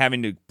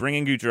having to bring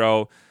in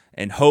Gaudreau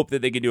and hope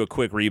that they can do a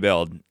quick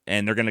rebuild,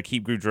 and they're going to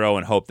keep Gaudreau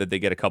and hope that they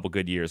get a couple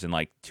good years in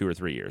like 2 or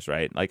 3 years,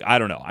 right? Like, I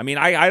don't know. I mean,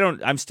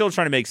 I'm still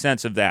trying to make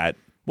sense of that.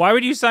 Why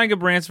would you sign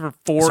Gabranson for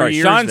 4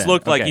 years? Sean's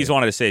looked like he's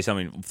wanted to say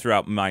something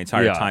throughout my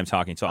entire time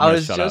talking, so I'm going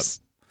to shut up.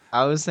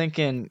 I was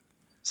thinking,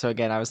 so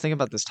again, I was thinking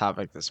about this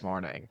topic this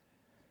morning.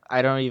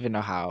 I don't even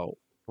know how,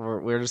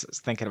 we're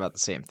just thinking about the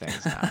same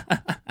things now.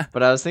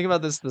 But I was thinking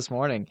about this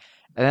morning,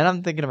 and then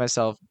I'm thinking to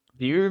myself,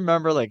 do you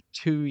remember like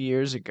 2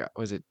 years ago,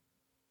 was it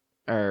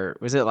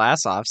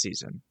last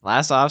offseason?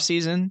 Last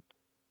offseason,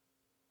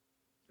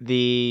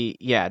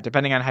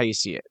 depending on how you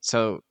see it.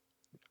 So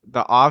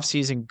the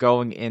offseason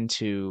going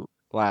into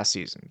last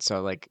season,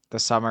 so like the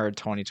summer of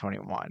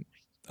 2021.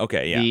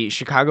 Okay, yeah. The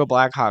Chicago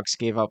Blackhawks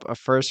gave up a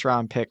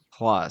first-round pick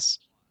plus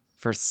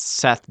for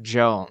Seth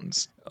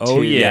Jones.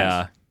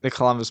 The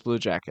Columbus Blue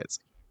Jackets.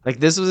 Like,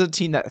 this was a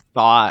team that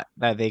thought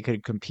that they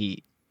could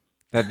compete,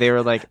 that they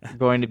were like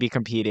going to be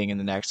competing in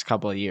the next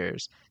couple of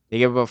years. They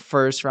gave up a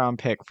first-round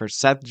pick for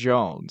Seth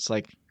Jones.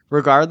 Like,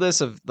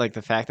 regardless of like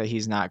the fact that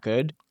he's not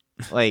good,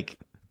 like,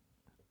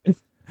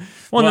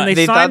 well, then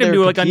they signed him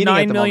to like a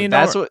 $9 million.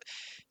 That's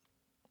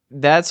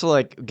what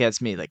like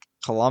gets me. Like,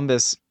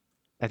 Columbus,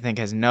 I think,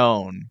 has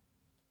known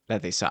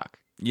that they suck.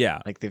 Yeah,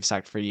 like they've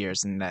sucked for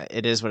years, and that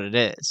it is what it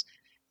is,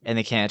 and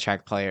they can't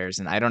attract players.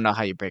 And I don't know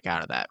how you break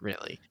out of that,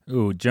 really.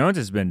 Ooh, Jones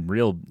has been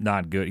real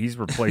not good. He's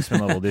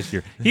replacement level this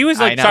year. He was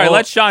like, sorry,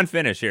 let Sean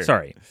finish here.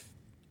 Sorry,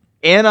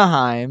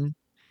 Anaheim.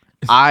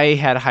 I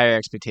had higher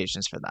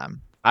expectations for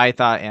them. I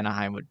thought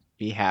Anaheim would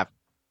be half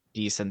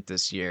decent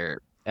this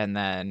year, and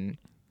then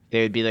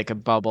they would be like a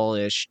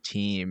bubble-ish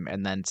team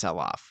and then sell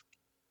off.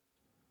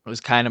 It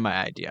was kind of my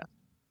idea.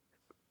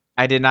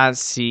 I did not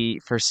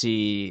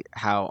foresee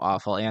how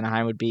awful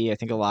Anaheim would be. I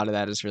think a lot of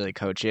that is really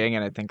coaching,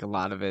 and I think a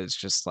lot of it is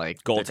just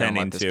like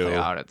goaltending too. Play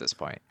out at this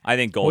point. I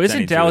think goaltending. Well,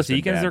 isn't Dallas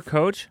Eakins their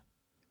coach?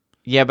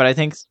 Yeah, but I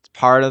think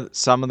part of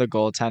some of the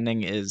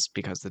goaltending is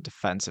because the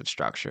defensive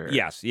structure.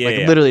 Yes, yeah,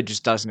 it literally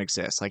just doesn't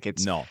exist. Like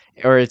it's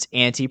it's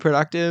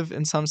anti-productive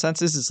in some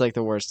senses. It's like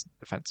the worst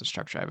defensive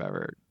structure I've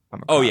ever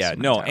come across. Oh yeah,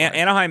 no,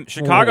 Anaheim,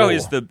 Chicago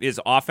is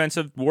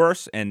offensive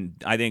worse,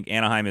 and I think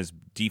Anaheim is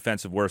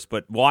defensive worse.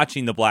 But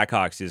watching the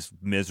Blackhawks is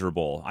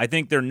miserable. I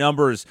think their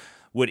numbers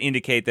would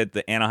indicate that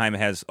the Anaheim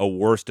has a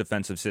worse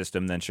defensive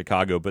system than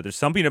Chicago. But there's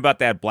something about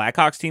that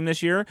Blackhawks team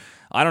this year.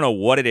 I don't know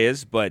what it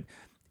is, but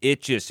it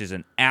just is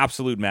an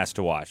absolute mess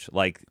to watch.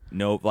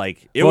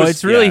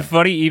 It's really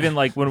funny. Even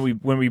like when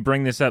we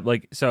bring this up,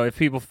 like, so if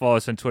people follow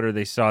us on Twitter,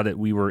 they saw that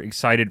we were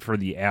excited for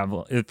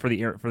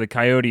the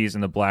Coyotes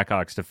and the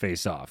Blackhawks to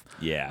face off.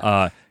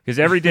 Yeah. Because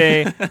every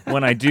day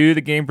when I do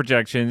the game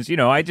projections,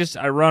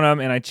 I run them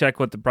and I check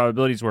what the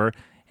probabilities were,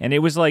 and it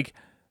was like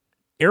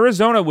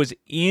Arizona was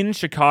in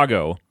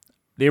Chicago.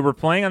 They were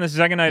playing on the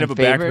second night of a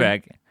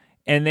back-to-back.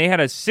 And they had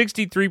a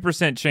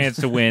 63% chance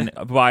to win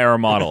by our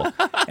model.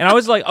 And I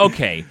was like,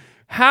 okay,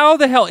 how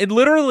the hell? It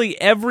literally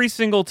every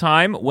single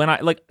time when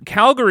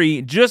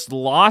Calgary just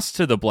lost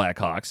to the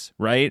Blackhawks,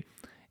 right?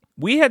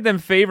 We had them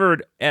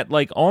favored at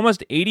like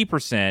almost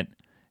 80%,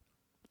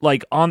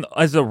 like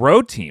as a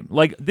road team.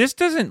 Like this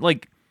doesn't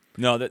like.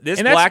 No, this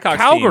and Blackhawks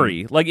that's Calgary.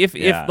 Team, like if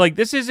like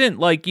this isn't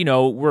like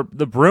where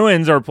the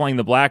Bruins are playing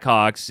the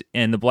Blackhawks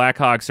and the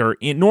Blackhawks are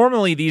in.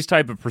 Normally these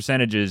type of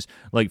percentages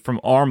like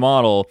from our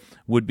model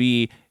would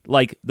be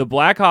like the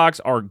Blackhawks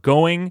are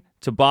going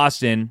to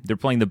Boston. They're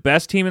playing the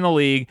best team in the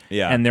league,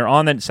 and they're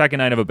on the second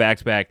night of a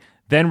back-to-back.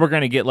 Then we're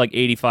going to get like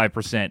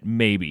 85%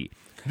 maybe.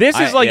 This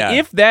is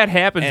if that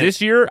happens this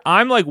year,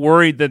 I'm like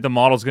worried that the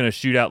model's going to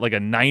shoot out like a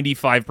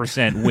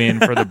 95% win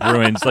for the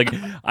Bruins. Like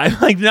I'm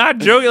like not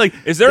joking. Like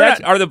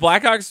are the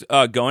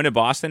Blackhawks going to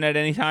Boston at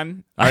any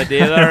time? Did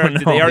they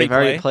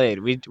already played?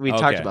 We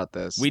talked about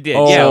this. We did.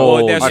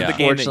 That's the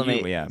game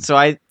that So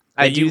I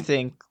do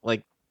think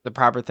like the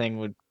proper thing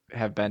would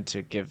have been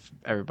to give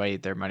everybody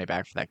their money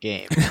back for that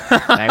game.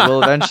 And I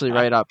will eventually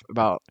write up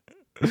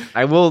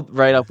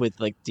with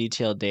like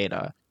detailed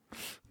data.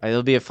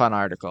 It'll be a fun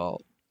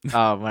article.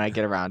 When I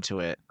get around to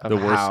it, of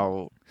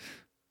how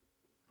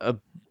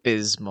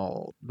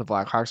abysmal the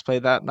Blackhawks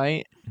played that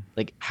night,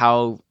 like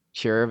how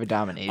pure of a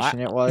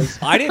domination it was.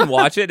 I didn't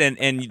watch it, and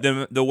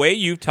the way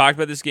you've talked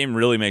about this game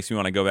really makes me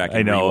want to go back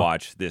and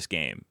rewatch this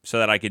game so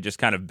that I could just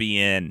kind of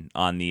be in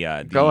on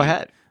the. Go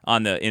ahead.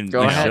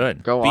 Go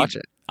ahead. Go watch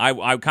it.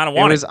 I kind of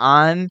want it. It was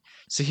on.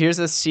 So here's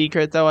a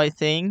secret, though. I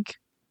think,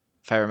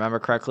 if I remember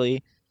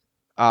correctly,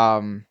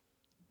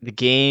 the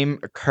game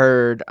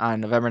occurred on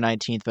November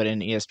 19th, but in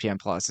ESPN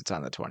Plus, it's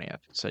on the 20th.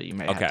 So you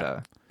may have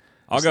to.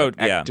 I'll go. do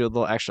a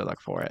little extra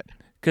look for it.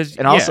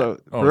 Also,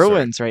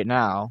 Bruins right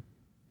now.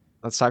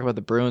 Let's talk about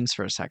the Bruins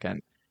for a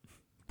second.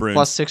 Bruins.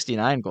 Plus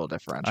 69 goal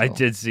differential. I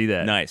did see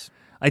that. Nice.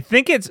 I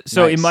think it's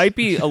so. Nice. It might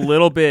be a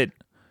little bit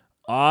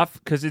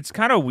off because it's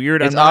kind of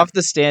weird. It's off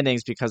the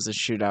standings because of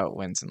shootout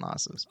wins and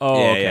losses. Oh,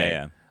 yeah,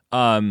 okay.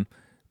 Yeah.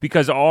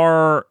 Because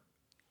our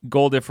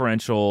goal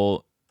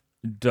differential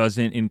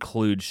doesn't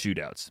include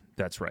shootouts.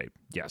 That's right.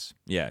 Yes.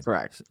 Yeah.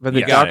 Correct. But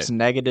the Ducks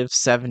negative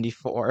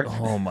 74.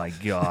 Oh my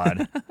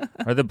God.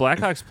 Are the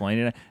Blackhawks playing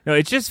it? No,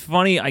 it's just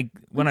funny.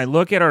 When I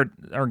look at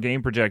our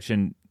game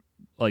projection,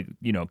 like,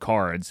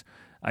 cards,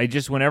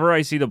 whenever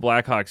I see the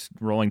Blackhawks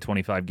rolling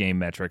 25 game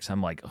metrics,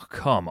 I'm like, oh,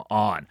 come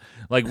on.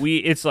 Like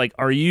it's like,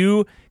 are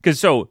you,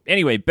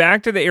 anyway,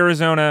 back to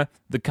the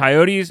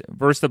Coyotes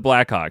versus the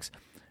Blackhawks.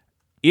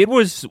 It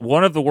was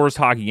one of the worst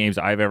hockey games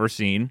I've ever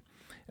seen.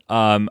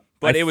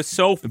 But it was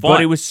so fun.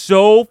 But it was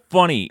so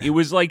funny. It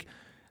was like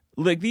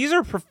these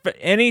are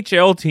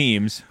NHL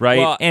teams, right?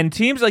 Well, and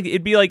teams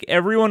it'd be like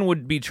everyone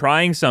would be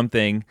trying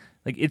something.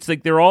 Like it's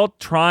like they're all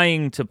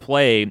trying to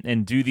play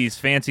and do these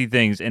fancy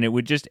things, and it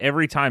would just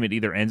every time it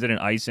either ends in an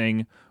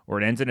icing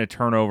or it ends in a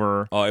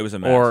turnover. Oh, it was a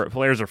mess. Or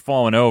players are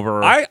falling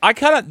over. I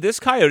kind of this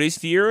Coyotes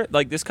team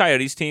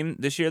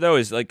this year though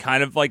is like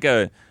kind of like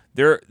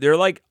they're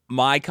like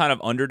my kind of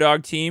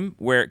underdog team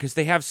because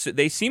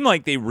they seem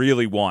like they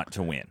really want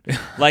to win.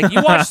 Like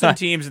you watch some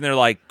teams and they're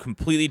like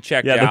completely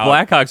checked out. Yeah, the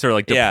Blackhawks are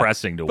like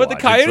depressing to watch. But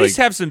the Coyotes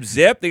have some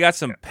zip. They got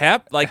some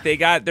pep. Like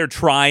they're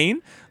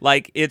trying.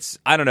 Like it's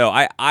I don't know.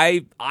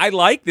 I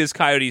like this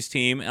Coyotes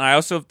team, and I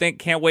also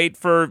can't wait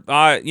for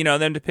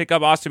them to pick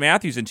up Austin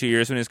Matthews in 2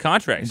 years when his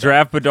contract starts.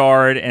 Draft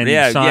Bedard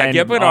and sign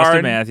get Bedard.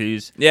 Austin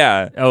Matthews.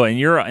 Yeah. Oh,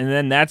 and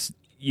then that's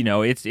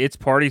it's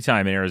party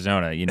time in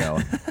Arizona.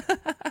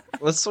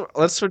 Let's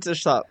switch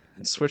this up.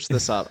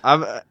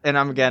 I'm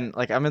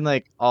in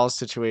like all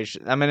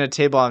situations. I'm in a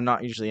table I'm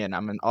not usually in.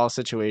 I'm in all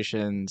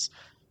situations,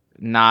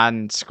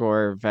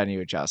 non-score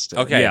venue adjusted.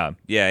 Okay.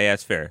 Yeah,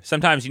 it's fair.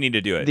 Sometimes you need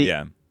to do it.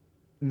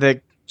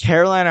 The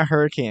Carolina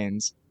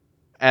Hurricanes,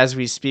 as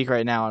we speak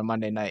right now on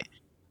Monday night,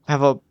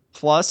 have a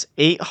plus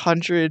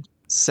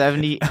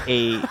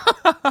 878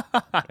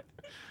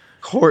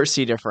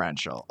 Corsi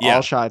differential.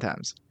 All shot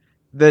attempts.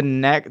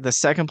 The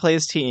second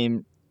place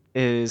team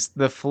is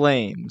the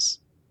Flames.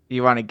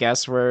 You want to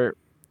guess where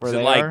Is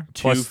they it like are?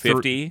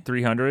 250?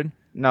 300?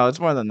 No, it's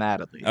more than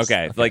that at least.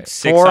 Okay, like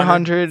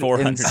 600?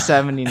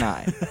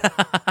 479.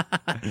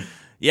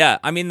 Yeah,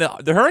 I mean the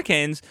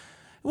Hurricanes.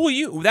 Well,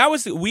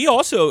 we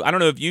also, I don't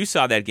know if you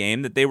saw that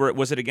game that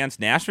was it against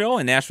Nashville,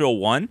 and Nashville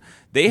won.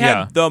 They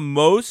had the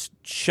most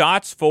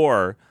shots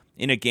for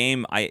in a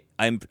game.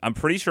 I'm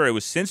pretty sure it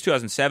was since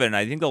 2007. And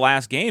I think the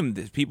last game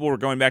that people were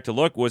going back to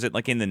look, was it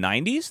like in the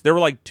 90s? There were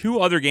like 2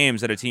 other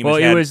games that a team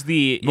has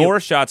had more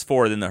shots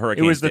for than the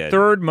Hurricanes. It was the did.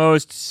 third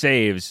most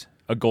saves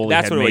a goalie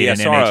had made in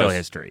NHL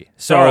history.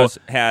 Saros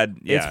had,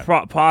 it's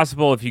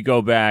possible if you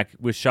go back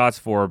with shots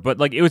for, but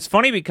like it was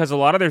funny because a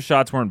lot of their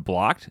shots weren't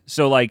blocked.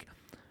 So like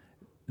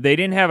they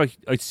didn't have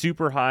a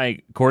super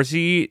high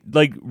Corsi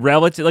like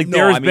relative. Like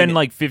there's been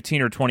like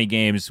 15 or 20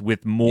 games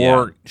with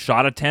more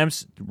shot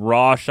attempts,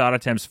 raw shot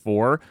attempts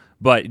for,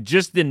 but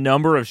just the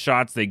number of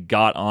shots they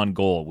got on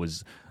goal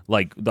was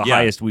like the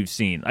highest we've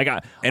seen.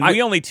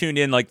 We only tuned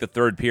in like the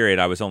third period.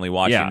 I was only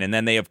watching, and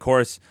then they of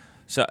course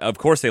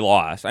they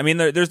lost. I mean,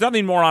 there's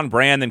nothing more on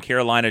brand than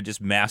Carolina just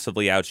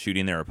massively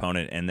outshooting their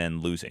opponent and then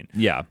losing.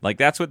 Yeah, like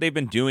that's what they've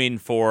been doing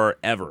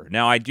forever.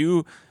 Now I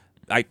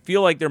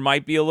feel like there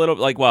might be a little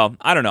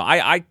I don't know.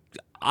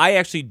 I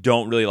actually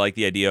don't really like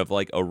the idea of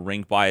like a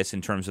rink bias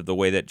in terms of the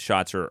way that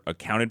shots are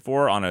accounted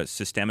for on a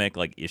systemic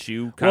like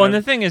issue. And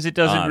the thing is, it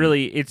doesn't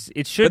really. It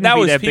shouldn't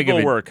be that big of a.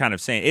 People were kind of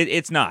saying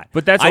it's not.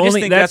 But that's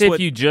if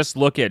you just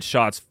look at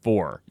shots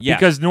for. Yeah,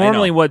 because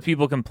normally what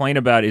people complain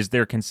about is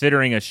they're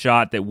considering a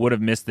shot that would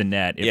have missed the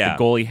net if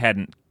the goalie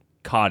hadn't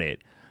caught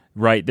it.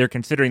 Right, they're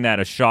considering that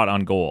a shot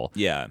on goal.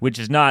 Yeah, which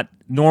is not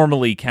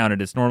normally counted.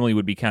 It's normally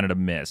would be counted a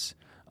miss.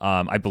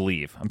 I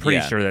believe. I'm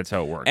pretty sure that's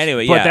how it works.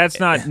 Anyway, but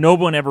that's not. No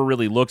one ever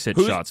really looks at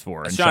shots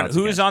for. And Sean, shots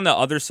who is on the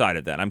other side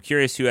of that? I'm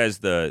curious who has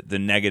the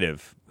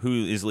negative.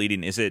 Who is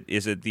leading? Is it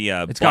the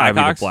It's gotta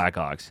be the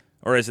Blackhawks,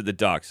 or is it the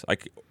Ducks?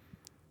 Like,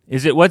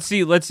 is it? Let's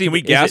see. Can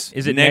we guess?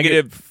 Is it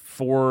negative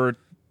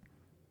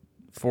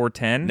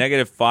 410?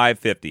 Negative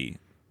 550.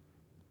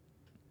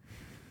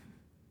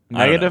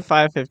 Negative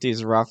 550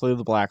 is roughly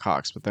the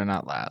Blackhawks, but they're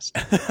not last.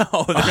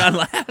 Oh, they're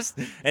not last,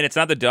 and it's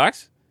not the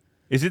Ducks.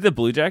 Is it the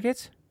Blue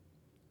Jackets?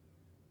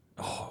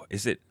 Oh,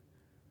 is it?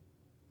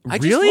 I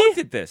really? just looked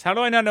at this. How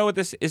do I not know what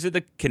this is? It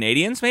the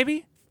Canadians,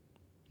 maybe?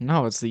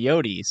 No, it's the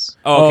Yotes.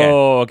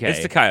 Oh, okay.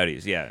 It's the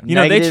Coyotes, yeah. You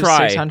know, they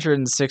try.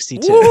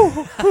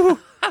 662.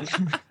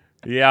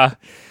 Yeah.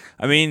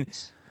 I mean,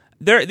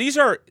 here's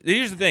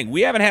the thing.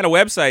 We haven't had a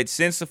website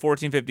since the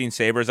 14-15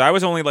 Sabres. I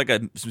was only like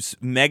a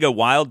mega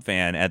Wild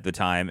fan at the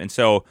time, and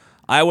so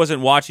I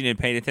wasn't watching and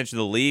paying attention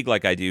to the league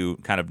like I do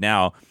kind of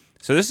now.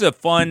 So this is a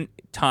fun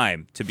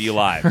time to be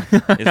alive,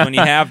 is when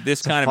you have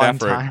this kind of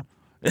effort.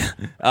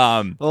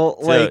 So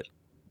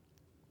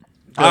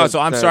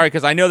I'm sorry,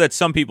 because I know that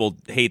some people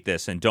hate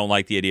this and don't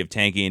like the idea of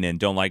tanking and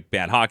don't like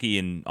bad hockey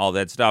and all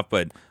that stuff,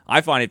 but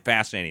I find it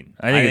fascinating.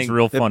 I think it's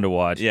real fun to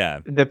watch. Yeah.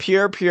 The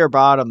pure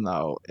bottom,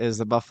 though, is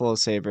the Buffalo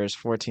Sabres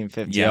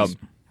 14-15. Yep.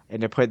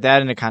 And to put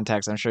that into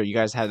context, I'm sure you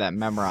guys have that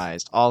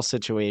memorized. All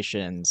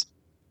situations,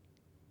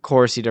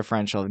 Corsi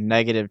differential,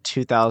 negative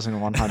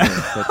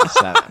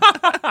 2,157.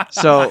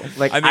 So,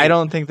 like, I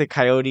don't think the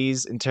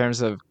Coyotes, in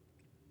terms of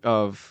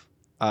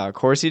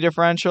Corsi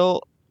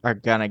differential, are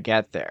going to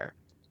get there.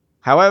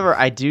 However,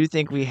 I do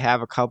think we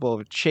have a couple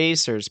of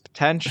chasers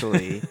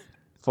potentially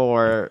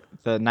for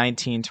the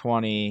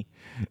 1920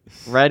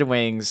 Red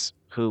Wings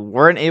who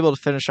weren't able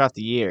to finish off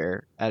the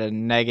year at a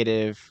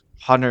negative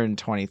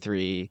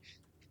 123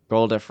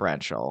 goal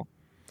differential.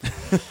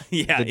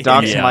 Yeah, the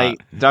Ducks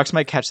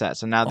might catch that.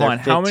 So now they're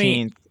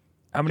 15th.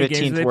 How many games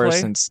did they worst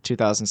play? Since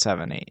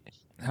 2007-8.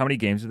 How many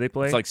games did they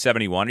play? It's like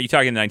 71. Are you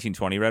talking the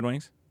 1920 Red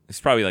Wings? It's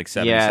probably like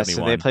 70, yeah, 71.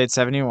 So they played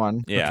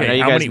 71. Yeah. Okay,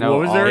 you guys know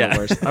what was there?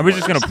 I was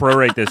just going to to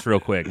prorate this real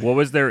quick. What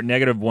was their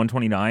negative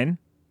 129?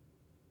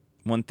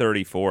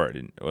 134,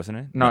 wasn't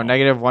it? No,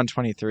 negative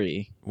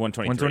 123.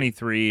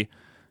 123.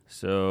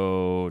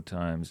 So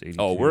times 82.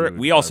 Oh,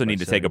 we also need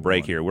to take a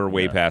break here. We're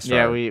way past.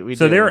 Yeah, our... we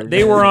so do.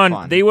 they were on.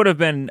 Fun. They would have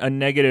been a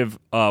negative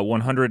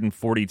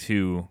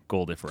 142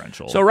 goal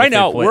differential. So right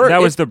now that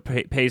was the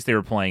pace they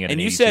were playing at. And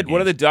you said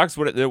what are the Ducks?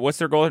 What's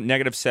their goal?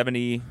 Negative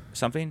 70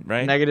 something,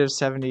 right? Negative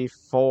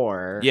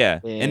 74. Yeah,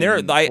 and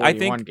they're I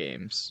think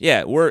games.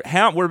 Yeah,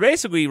 we're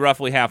basically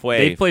roughly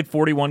halfway. They played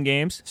 41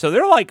 games, so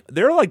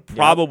they're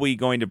probably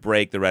going to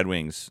break the Red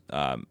Wings.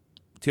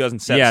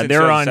 2007. Yeah,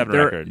 they're on.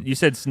 Record. You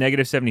said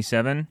negative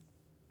 77.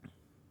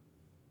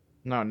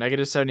 No,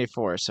 negative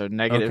 74. So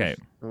negative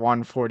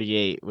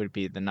 148 would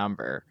be the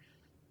number.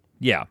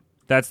 Yeah,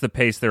 that's the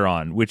pace they're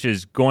on, which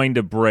is going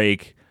to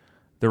break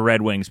the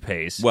Red Wings'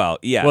 pace. Well,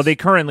 yes. Well, they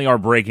currently are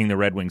breaking the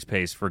Red Wings'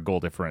 pace for goal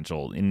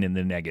differential in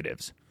the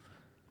negatives.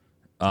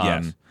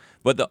 Yes.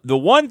 But the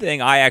one thing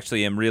I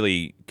actually am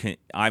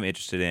I'm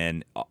interested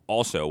in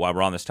also while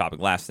we're on this topic,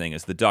 last thing,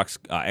 is the Ducks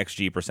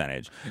XG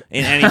percentage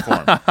in any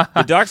form.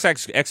 The Ducks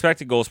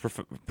expected goals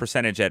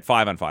percentage at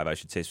 5-on-5, I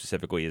should say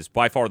specifically, is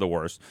by far the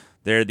worst.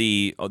 They're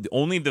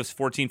only the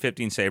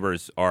 14-15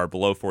 Sabres are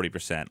below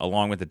 40%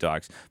 along with the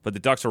Ducks, but the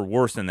Ducks are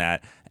worse than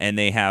that, and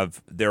they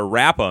have their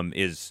RAPM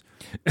is,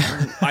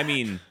 I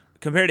mean,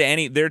 compared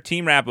to their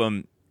team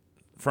RAPM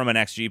from an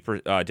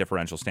XG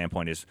differential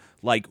standpoint is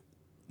like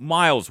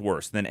miles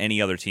worse than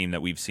any other team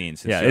that we've seen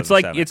since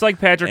 2007. It's like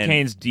Patrick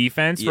Kane's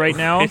defense right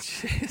now.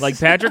 Like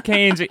Patrick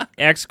Kane's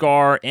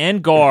xGAR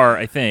and GAR,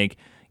 I think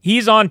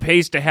he's on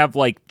pace to have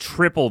like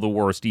triple the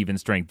worst even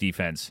strength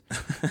defense,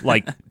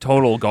 like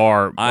total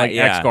GAR,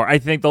 xGAR. I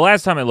think the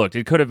last time I looked,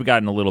 it could have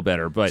gotten a little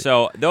better. But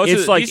so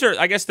these are,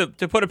 I guess, to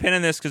put a pin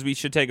in this because we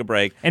should take a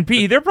break. And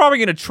P, they're probably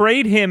going to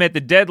trade him at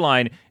the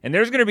deadline, and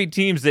there's going to be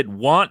teams that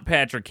want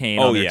Patrick Kane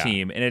on their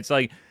team, and it's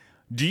like,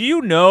 do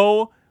you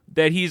know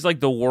that he's like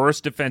the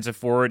worst defensive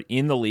forward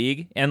in the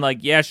league? And like,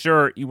 yeah,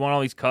 sure, you won all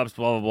these cups,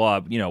 blah,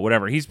 blah, blah,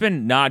 whatever. He's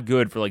been not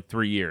good for like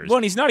 3 years. Well,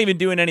 and he's not even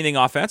doing anything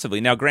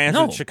offensively. Now,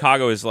 granted,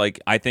 Chicago is like,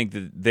 I think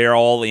that they're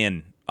all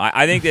in.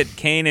 I think that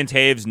Kane and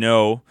Taves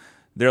know.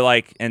 They're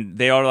like, and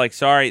they are like,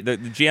 sorry, the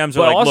GMs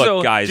are like, also,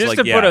 look, guys, just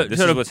like, this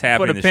is what's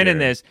happening put a pin in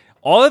this.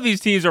 All of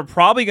these teams are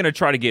probably going to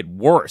try to get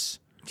worse,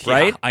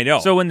 right? Yeah, I know.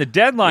 So when the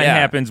deadline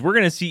happens, we're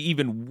going to see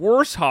even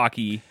worse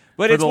hockey.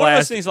 But it's one of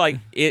those things like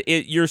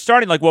you're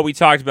starting like what we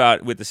talked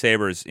about with the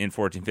Sabres in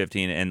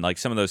 14-15 and like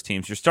some of those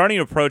teams. You're starting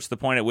to approach the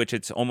point at which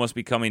it's almost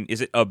becoming,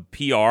 is it a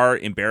PR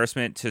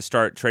embarrassment to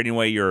start trading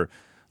away your,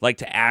 like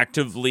to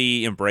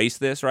actively embrace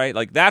this, right?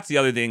 Like that's the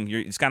other thing.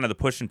 It's kind of the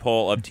push and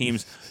pull of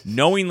teams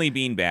knowingly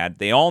being bad.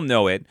 They all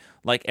know it.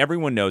 Like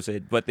everyone knows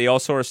it, but they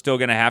also are still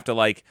going to have to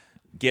like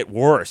get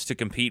worse to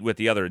compete with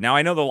the other. Now,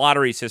 I know the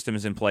lottery system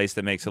is in place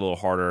that makes it a little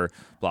harder,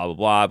 blah, blah,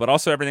 blah, but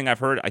also everything I've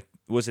heard,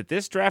 was it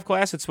this draft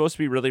class that's supposed to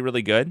be really,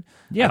 really good?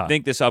 Yeah. I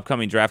think this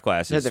upcoming draft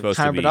class is supposed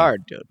to be...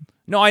 Bedard, dude.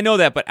 No, I know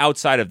that, but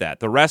outside of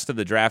that, the rest of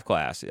the draft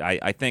class,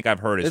 I think I've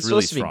heard is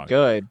really strong. It's supposed to be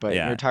good, but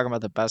you're talking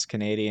about the best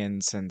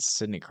Canadian since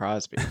Sidney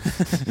Crosby.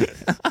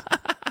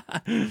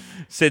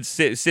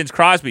 Since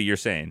Crosby, you're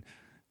saying?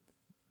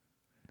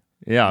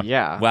 Yeah.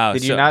 Yeah. Wow.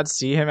 Did you not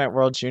see him at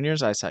World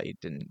Juniors? I saw you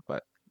didn't,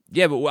 but...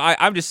 Yeah, but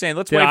I'm just saying,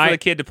 let's wait for the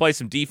kid to play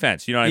some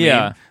defense. You know what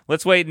I mean?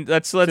 Let's wait and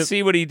let's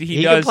see what he does.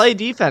 He can play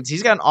defense.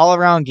 He's got an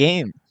all-around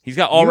game. He's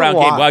got all-around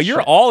game. Wow,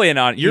 you're all in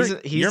on.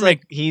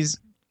 He's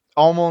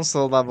almost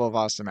the level of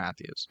Austin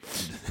Matthews.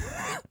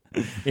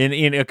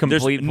 in a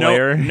complete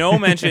player. No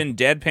mention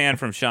deadpan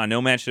from Sean.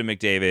 No mention of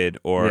McDavid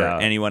or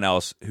anyone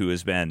else who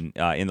has been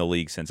in the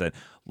league since then.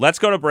 Let's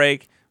go to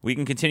break. We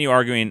can continue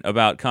arguing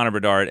about Connor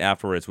Bedard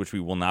afterwards, which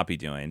we will not be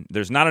doing.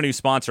 There's not a new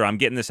sponsor. I'm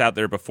getting this out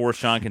there before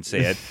Sean can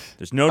say it.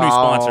 There's no new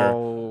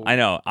sponsor. I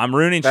know. I'm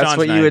ruining Sean's night. That's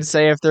what you would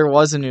say if there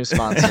was a new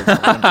sponsor.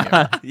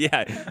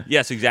 Yeah.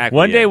 Yes, exactly.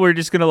 One day we're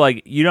just going to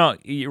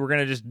we're going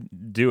to just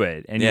do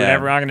it. And you're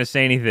never not going to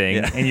say anything.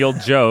 Yeah. And you'll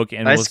joke.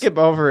 And I skip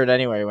over it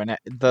anyway. When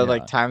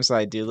times that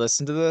I do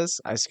listen to this,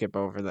 I skip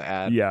over the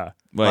ad. Yeah.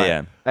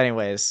 But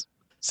anyways.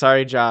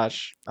 Sorry,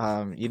 Josh.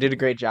 You did a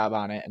great job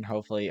on it, and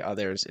hopefully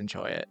others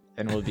enjoy it.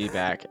 And we'll be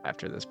back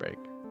after this break.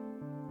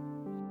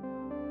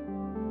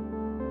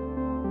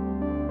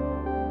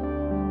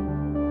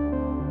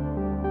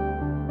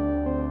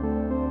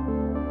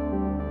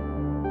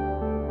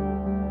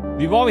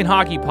 The Evolving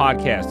Hockey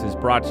Podcast is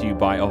brought to you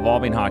by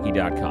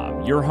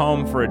EvolvingHockey.com, your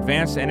home for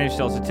advanced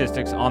NHL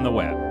statistics on the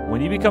web.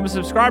 When you become a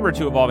subscriber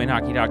to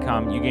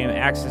EvolvingHockey.com, you gain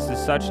access to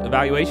such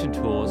evaluation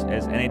tools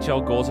as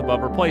NHL goals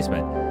above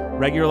replacement,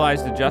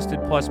 regularized adjusted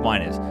plus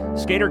minus,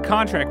 skater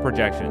contract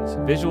projections,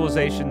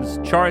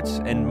 visualizations, charts,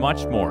 and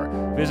much more.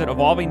 Visit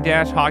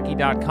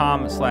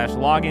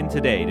evolving-hockey.com/login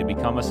today to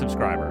become a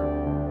subscriber.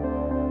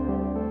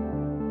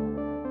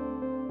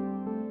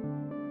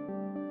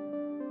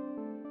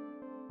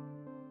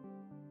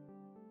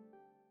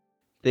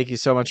 Thank you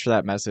so much for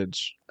that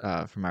message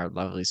from our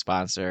lovely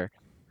sponsor.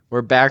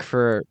 We're back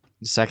for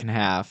the second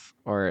half,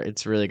 or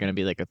it's really going to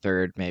be like a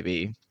third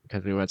maybe,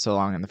 because we went so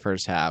long in the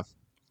first half.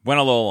 Went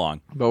a little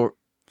long. But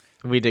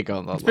we did go a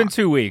little long. It's been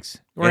 2 weeks.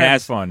 We're having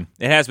fun.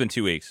 It has been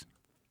 2 weeks.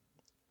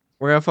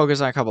 We're going to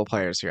focus on a couple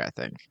players here, I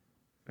think.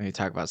 When you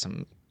talk about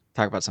some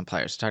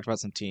players. Talk about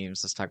some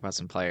teams. Let's talk about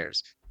some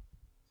players.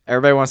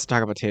 Everybody wants to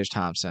talk about Tage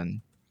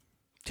Thompson.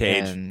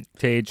 Tage.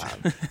 Tage.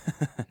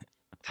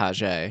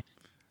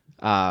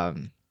 Well,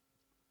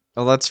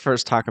 let's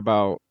first talk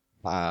about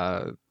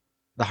the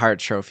Hart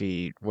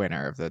Trophy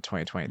winner of the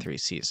 2023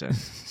 season,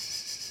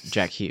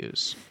 Jack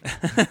Hughes.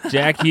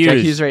 Jack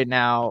Hughes right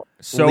now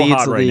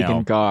leads the league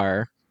in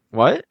GAR.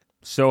 What?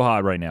 So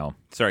hot right now.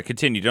 Sorry,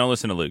 continue. Don't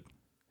listen to Luke.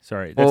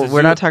 Sorry. Well,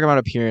 we're not talking about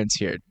appearance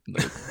here,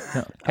 Luke.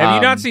 Have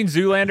you not seen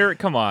Zoolander?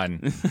 Come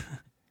on.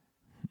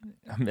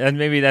 And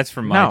maybe that's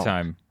from my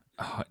time.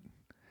 Oh,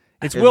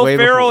 it's Will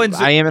Ferrell and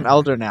I am an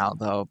elder now,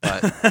 though.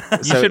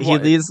 But so he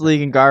leads the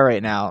league in GAR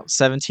right now,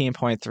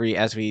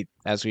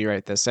 17.3 as we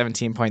write this,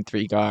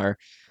 17.3 GAR.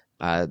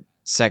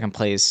 Second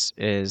place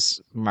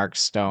is Mark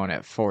Stone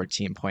at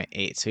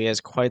 14.8. So he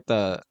has quite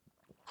the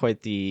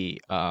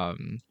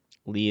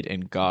lead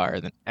in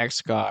GAR. Then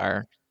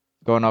XGAR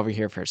going over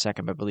here for a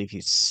second, but I believe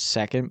he's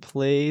second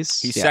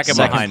place. He's second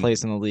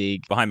place in the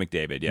league. Behind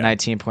McDavid, yeah.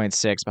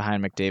 19.6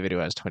 behind McDavid, who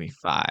has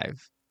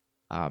 25.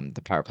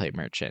 The power play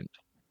merchant.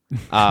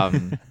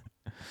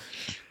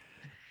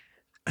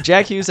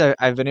 Jack Hughes,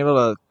 I've been able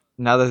to,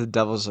 now that the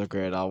Devils look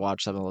good, I'll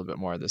watch them a little bit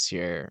more this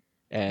year.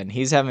 And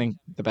he's having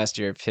the best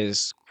year of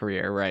his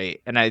career, right?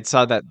 And I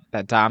saw that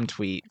Dom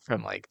tweet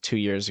from like 2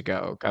 years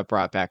ago got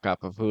brought back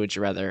up of who would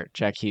you rather,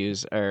 Jack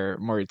Hughes or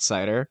Moritz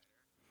Seider?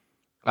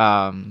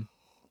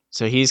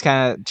 So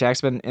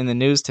Jack's been in the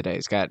news today.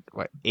 He's got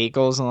 8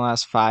 goals in the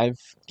last 5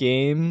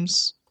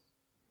 games,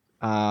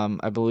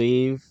 I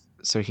believe.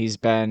 So he's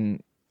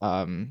been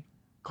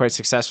quite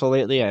successful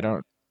lately. I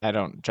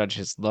don't judge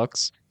his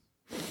looks,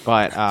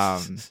 but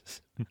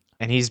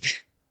and he's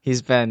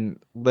been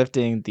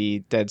lifting the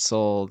dead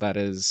soul that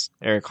is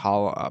Erik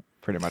Haula up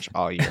pretty much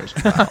all year as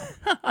well.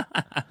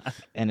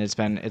 And it's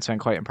been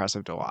quite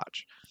impressive to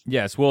watch.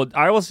 Yes, well,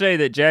 I will say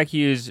that Jack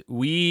Hughes,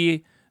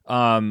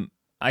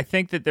 I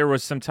think that there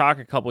was some talk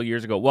a couple of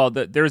years ago. Well,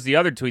 there was the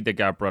other tweet that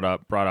got brought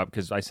up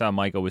because I saw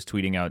Michael was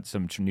tweeting out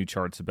some new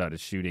charts about his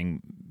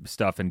shooting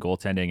stuff and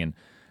goaltending, and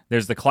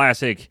there's the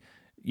classic,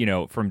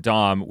 from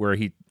Dom where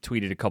he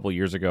tweeted a couple of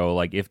years ago,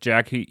 like if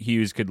Jack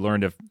Hughes could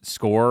learn to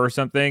score or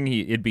something,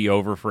 it'd be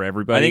over for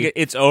everybody. I think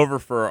it's over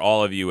for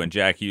all of you when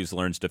Jack Hughes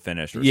learns to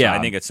finish.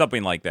 I think it's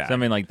something like that.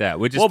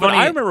 Which is funny. But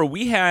I remember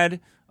we had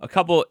a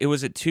couple.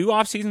 Was it 2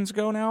 off seasons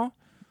ago now?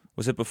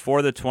 Was it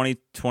before the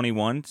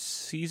 2021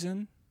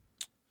 season?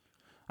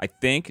 I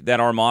think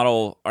that our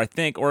model, or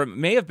it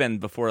may have been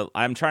before.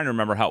 I'm trying to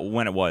remember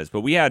when it was,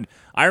 but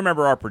I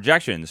remember our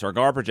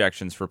GAR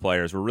projections for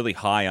players were really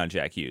high on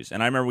Jack Hughes,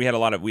 and I remember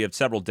we had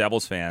several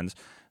Devils fans.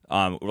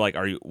 Were like,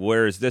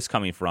 where is this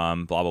coming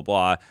from? Blah blah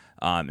blah.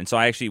 And so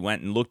I actually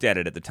went and looked at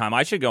it at the time.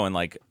 I should go and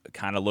like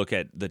kind of look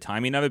at the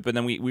timing of it. But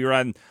then we were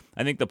on,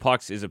 I think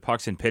Pucks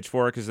and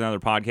Pitchfork is another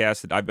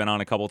podcast that I've been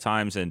on a couple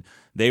times, and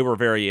they were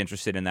very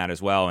interested in that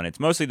as well. And it's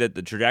mostly that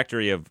the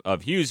trajectory of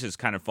Hughes has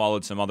kind of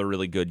followed some other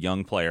really good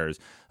young players.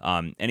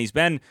 And he's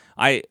been,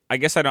 I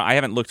guess I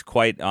haven't looked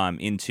quite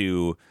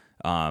into.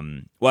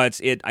 I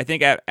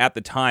think at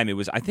the time it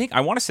was.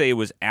 I want to say it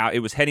was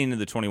heading into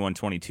the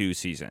 21-22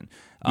 season.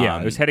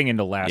 It was heading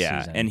into last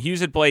season. And Hughes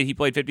he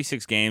played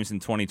 56 games in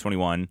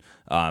 2021,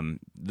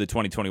 the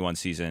 2021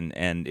 season,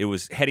 and it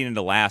was heading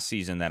into last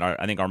season that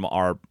I think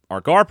our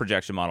GAR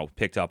projection model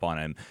picked up on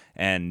him,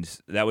 and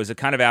that was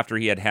kind of after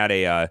he had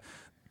a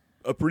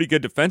pretty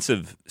good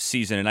defensive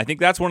season, and I think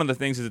that's one of the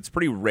things is it's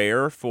pretty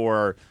rare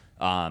for.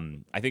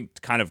 I think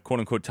kind of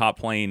quote-unquote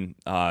top-playing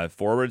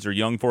forwards or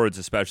young forwards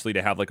especially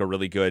to have like a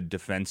really good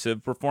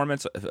defensive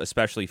performance,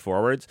 especially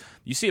forwards.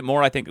 You see it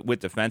more, I think, with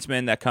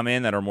defensemen that come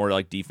in that are more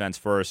like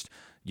defense-first,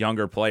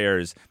 younger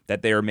players,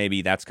 that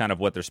that's kind of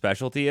what their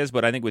specialty is.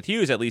 But I think with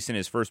Hughes, at least in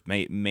his first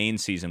main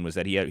season, was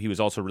that he was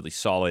also really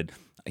solid.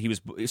 He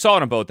was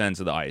solid on both ends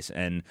of the ice,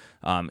 and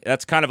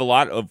that's kind of a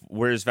lot of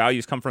where his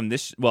values come from.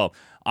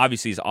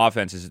 Obviously his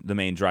offense is the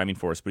main driving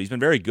force, but he's been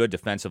very good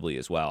defensively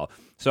as well.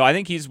 So I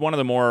think he's one of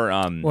the more.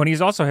 And he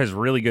also has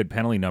really good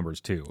penalty numbers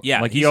too.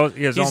 Yeah, like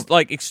he's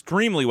like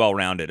extremely well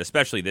rounded,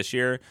 especially this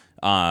year.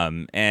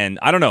 And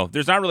I don't know.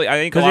 There's not really. I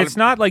think because it's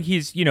not like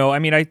he's.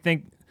 I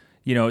think.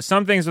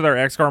 Some things with our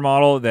XGAR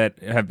model that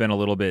have been a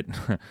little bit,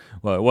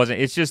 well, it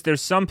wasn't. It's just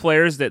there's some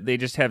players that they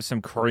just have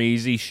some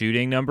crazy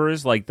shooting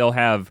numbers. Like they'll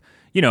have,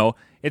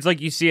 it's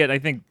like you see it. I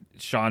think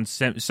Sean,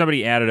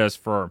 somebody added us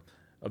for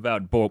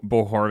about Bo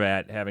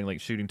Horvat having like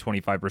shooting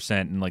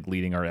 25% and like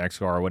leading our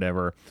XGAR or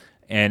whatever.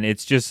 And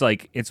it's just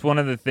like, it's one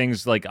of the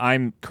things like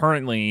I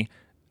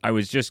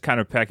was just kind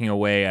of pecking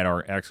away at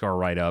our XGAR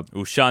write-up.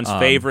 Ooh, Sean's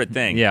favorite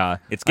thing. Yeah.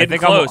 It's getting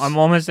close. I'm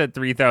almost at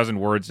 3,000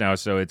 words now,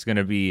 so it's going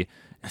to be...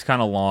 It's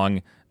kind of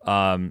long.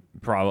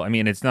 Probably. I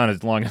mean, it's not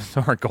as long as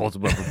our goals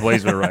above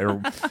replacement,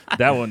 right?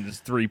 That one is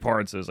 3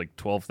 parts. So it's like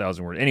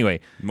 12,000 words.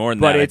 Anyway, more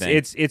than that. But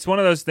it's one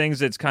of those things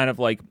that's kind of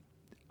like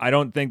I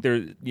don't think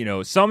there.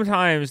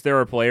 Sometimes there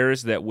are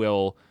players that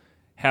will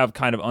have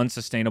kind of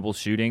unsustainable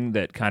shooting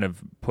that kind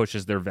of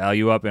pushes their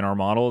value up in our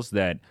models.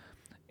 That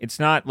it's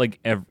not like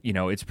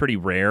it's pretty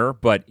rare,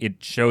 but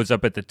it shows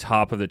up at the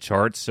top of the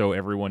charts, so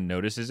everyone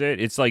notices it.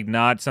 It's like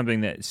not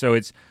something that. So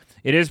it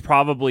is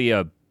probably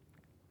a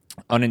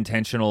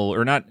unintentional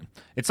or not.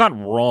 It's not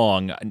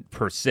wrong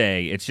per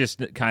se. It's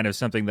just kind of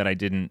something that I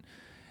didn't.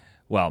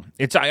 Well,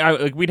 it's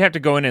we'd have to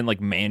go in and like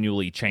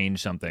manually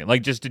change something,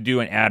 like just to do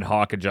an ad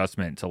hoc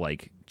adjustment to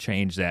like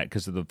change that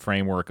because of the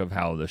framework of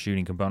how the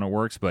shooting component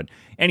works. But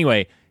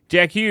anyway,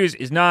 Jack Hughes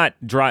is not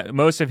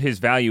most of his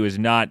value is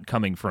not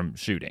coming from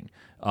shooting,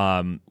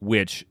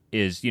 which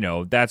is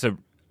that's a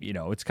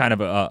it's kind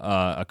of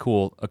a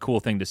cool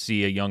thing to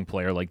see a young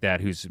player like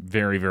that who's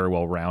very, very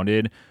well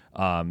rounded.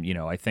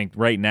 I think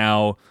right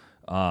now,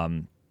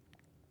 5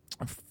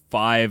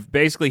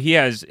 basically he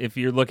has. If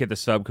you look at the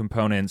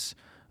subcomponents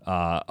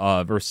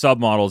or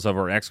submodels of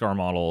our XGAR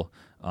model,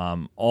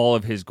 all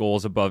of his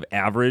goals above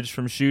average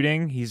from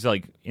shooting. He's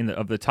like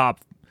of the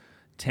top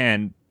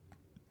 10,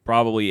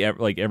 probably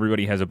like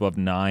everybody has above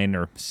 9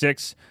 or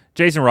 6.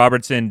 Jason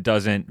Robertson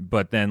doesn't,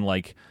 but then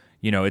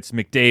it's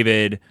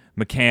McDavid,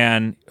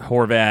 McCann,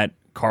 Horvat,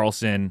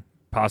 Carlson,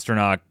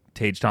 Pasternak,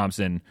 Tage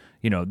Thompson.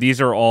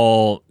 These are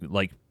all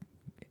like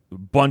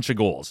bunch of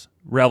goals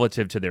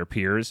relative to their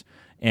peers,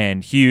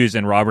 and Hughes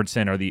and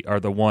Robertson are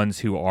the ones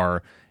who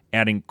are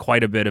adding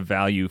quite a bit of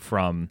value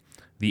from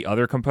the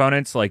other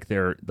components, like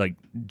their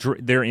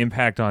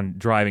impact on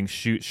driving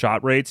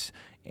shot rates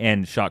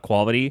and shot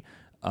quality.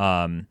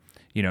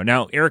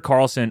 Now Erik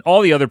Karlsson,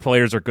 all the other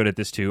players are good at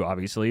this too,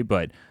 obviously,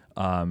 but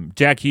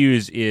Jack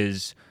Hughes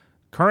is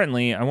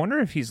currently, I wonder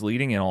if he's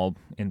leading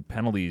in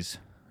penalties.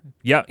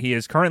 Yeah, he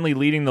is currently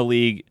leading the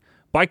league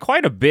by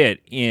quite a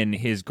bit in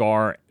his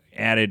GAR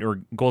added or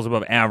goals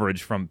above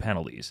average from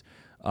penalties.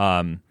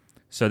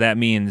 So that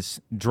means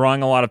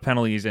drawing a lot of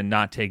penalties and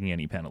not taking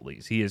any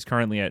penalties. He is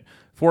currently at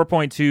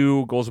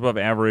 4.2 goals above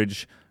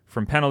average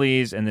from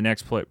penalties, and the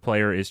next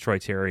player is Troy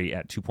Terry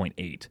at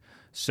 2.8.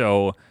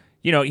 So,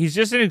 he's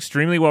just an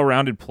extremely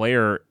well-rounded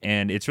player,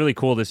 and it's really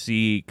cool to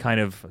see kind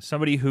of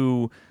somebody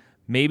who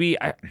maybe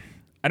I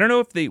don't know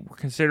if they were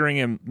considering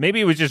him.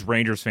 Maybe it was just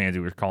Rangers fans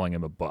who were calling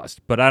him a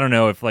bust, but I don't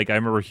know if I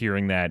remember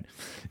hearing that.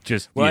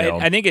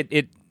 I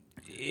think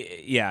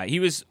yeah, he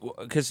was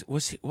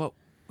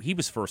he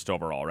was first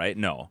overall, right?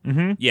 No,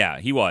 yeah,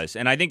 he was,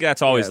 and I think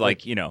that's always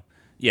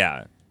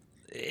yeah.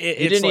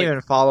 He didn't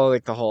even follow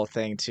the whole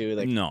thing too,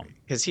 no,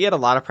 because he had a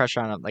lot of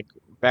pressure on him,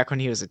 back when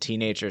he was a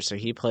teenager. So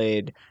he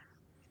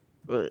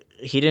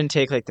didn't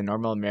take the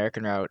normal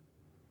American route,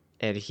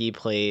 and he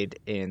played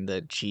in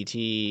the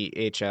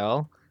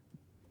GTHL,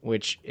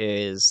 which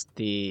is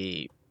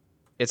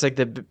it's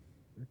the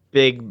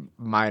big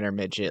minor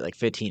midget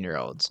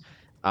 15-year-olds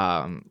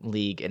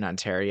league in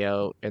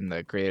Ontario in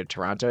the Greater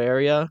Toronto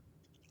area.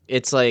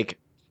 It's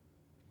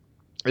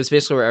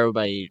basically where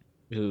everybody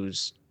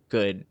who's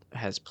good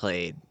has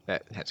played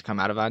that has come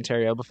out of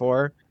Ontario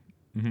before.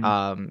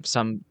 Mm-hmm.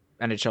 Some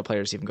NHL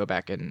players even go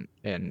back and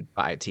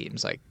buy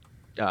teams like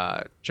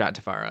John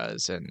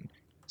Tavares and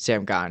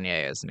Sam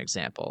Gagner as an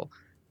example.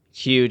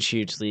 Huge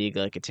league.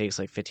 It takes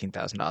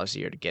 $15,000 a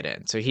year to get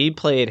in. So he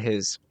played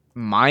his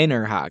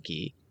minor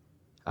hockey,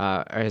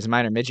 or his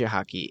minor midget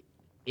hockey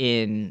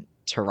in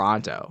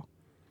Toronto.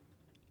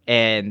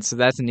 And so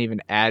that's an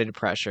even added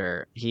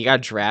pressure. He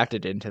got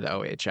drafted into the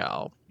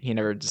OHL. He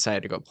never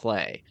decided to go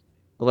play.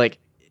 But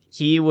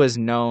he was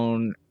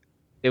known,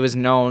 it was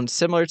known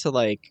similar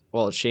to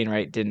Shane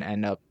Wright didn't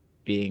end up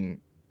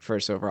being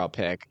first overall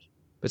pick,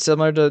 but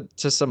similar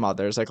to some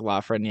others like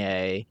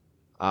Lafreniere,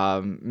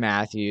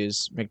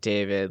 Matthews,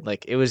 McDavid.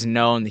 It was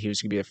known that he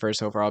was going to be the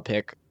first overall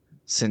pick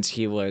since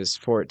he was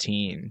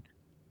 14.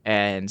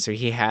 And so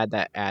he had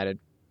that added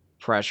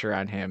pressure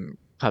on him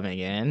coming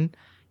in.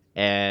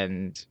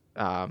 And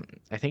I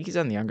think he's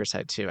on the younger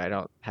side too. I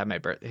don't have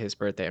his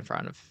birthday in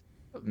front of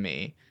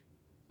me,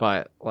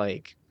 but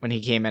when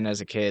he came in as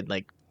a kid,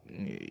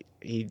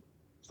 he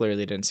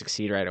clearly didn't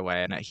succeed right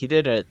away. And he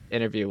did an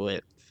interview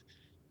with,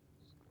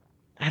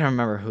 I don't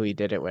remember who he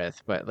did it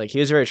with, but he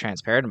was very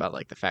transparent about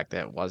the fact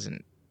that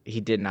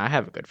he did not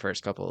have a good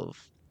first couple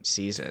of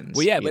seasons.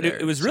 Well, yeah, either, but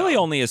it was really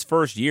only his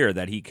first year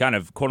that he kind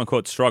of quote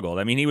unquote struggled.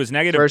 I mean, he was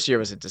negative. First year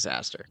was a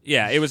disaster.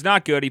 Yeah, it was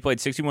not good. He played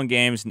 61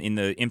 games in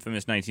the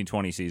infamous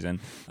 1920 season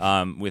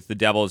with the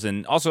Devils,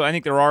 and also I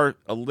think there are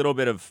a little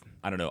bit of,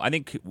 I don't know. I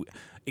think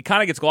it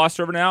kind of gets glossed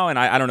over now, and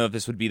I don't know if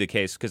this would be the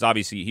case because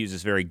obviously he's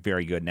just very,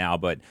 very good now.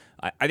 But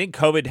I think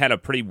COVID had a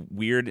pretty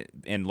weird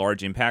and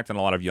large impact on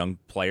a lot of young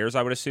players,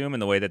 I would assume, in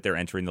the way that they're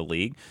entering the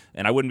league.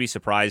 And I wouldn't be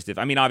surprised if,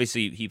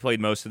 obviously he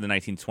played most of the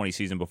 1920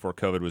 season before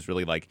COVID was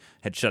really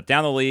had shut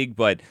down the league,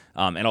 but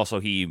and also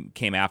he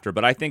came after.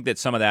 But I think that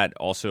some of that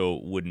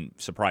also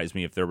wouldn't surprise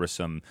me if there was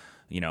some.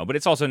 But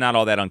it's also not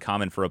all that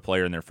uncommon for a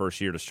player in their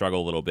first year to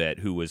struggle a little bit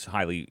who was a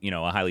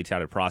highly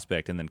touted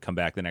prospect and then come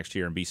back the next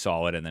year and be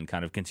solid and then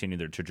kind of continue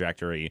their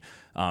trajectory.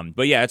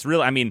 But yeah, it's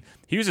really,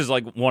 Hughes is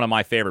one of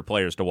my favorite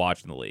players to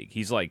watch in the league.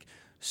 He's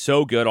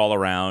so good all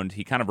around.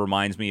 He kind of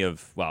reminds me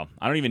of, I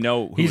don't even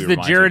know who he's the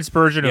Jared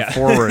Spurgeon of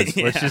forwards.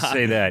 Let's just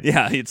say that.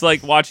 Yeah, it's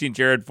like watching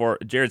Jared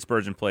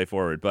Spurgeon play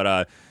forward. But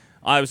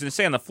I was going to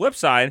say on the flip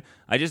side,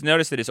 I just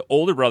noticed that his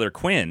older brother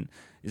Quinn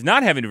is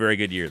not having a very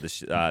good year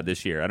this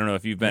year. I don't know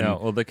if you've been. No,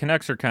 well, the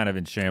Canucks are kind of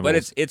in shambles.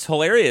 But it's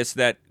hilarious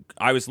that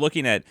I was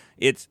looking at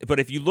it. But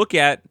if you look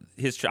at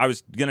his, I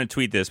was going to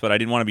tweet this, but I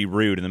didn't want to be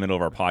rude in the middle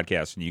of our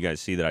podcast, and you guys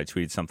see that I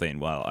tweeted something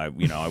while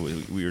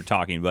we were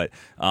talking. But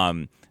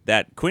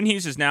that Quinn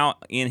Hughes is now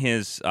in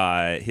his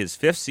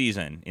fifth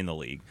season in the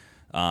league.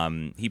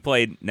 He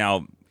played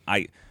now.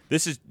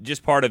 This is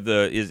just part of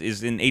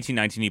is in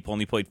 18-19 he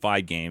only played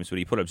 5 games, but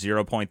he put up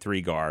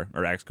 0.3 GAR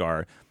or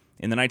xGAR.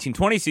 In the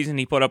 1920 season,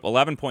 he put up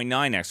 11.9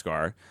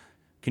 xGAR.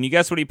 Can you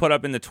guess what he put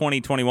up in the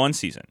 2021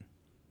 season?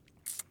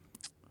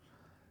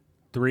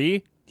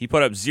 3? He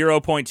put up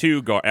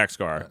 0.2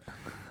 xGAR.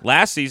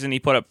 Last season, he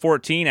put up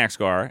 14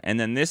 xGAR, and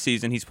then this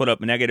season, he's put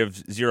up negative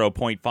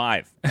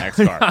 0.5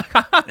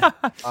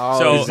 xGAR.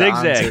 So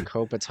zigzag.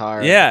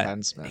 Kopitar,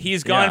 defenseman.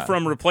 He's gone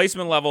from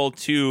replacement level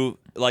to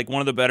like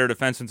one of the better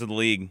defensemen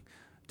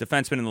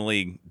in the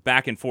league,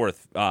 back and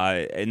forth.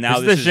 And now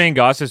this is the Shane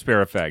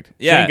Gostisbehere effect.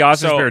 Yeah, Shane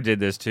Gostisbehere did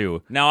this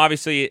too. Now,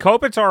 obviously,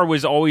 Kopitar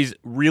was always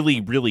really,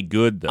 really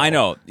good, though. I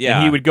know, yeah.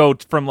 And he would go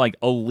from like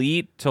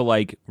elite to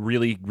like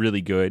really,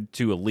 really good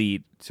to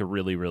elite to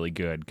really, really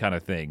good kind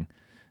of thing.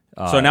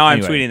 So now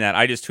I'm tweeting that.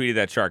 I just tweeted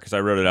that chart because I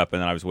wrote it up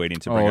and then I was waiting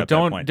to bring up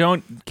that point.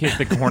 Don't kick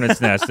the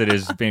hornet's nest that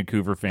is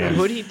Vancouver fans.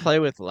 Who did he play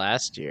with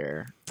last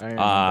year?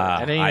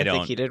 I didn't even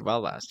think he did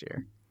well last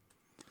year.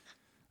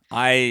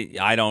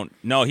 I don't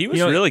know. He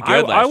was really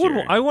good last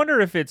year. I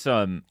wonder if it's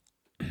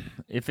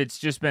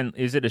just been.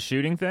 Is it a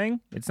shooting thing?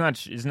 It's not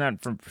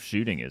from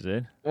shooting, is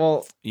it?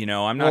 Well,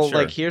 I'm not sure.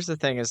 Like, here's the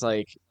thing: is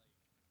like,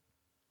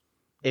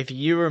 if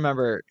you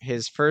remember,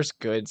 his first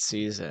good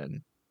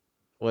season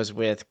was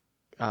with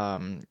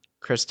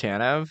Chris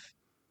Tanev.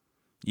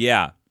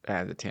 Yeah,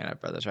 the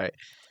Tanev brothers, right?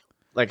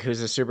 Like,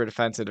 who's a super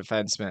defensive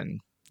defenseman.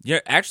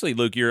 Yeah, actually,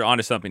 Luke, you're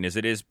onto something.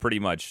 It is pretty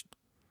much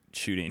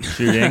shooting.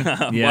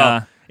 Yeah.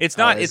 Well, it's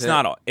not.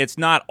 It's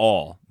not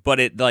all. But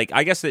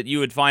I guess that you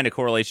would find a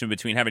correlation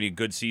between having a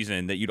good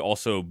season that you'd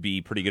also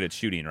be pretty good at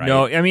shooting, right?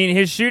 No, I mean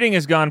his shooting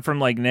has gone from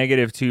like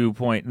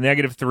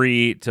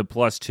 -3 to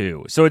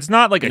 +2, so it's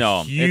not like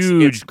a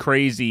huge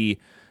crazy.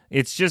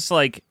 It's just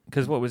like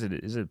because what was it?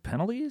 Is it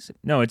penalties?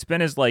 No, it's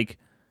been his like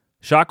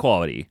shot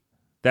quality.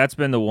 That's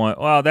been the one.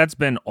 Well, that's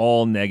been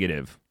all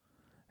negative.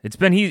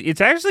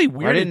 It's actually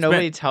weird. Why didn't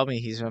nobody tell me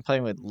he's been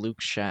playing with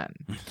Luke Shen?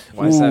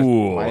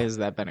 Why has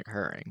that been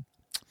occurring?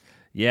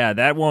 Yeah,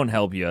 that won't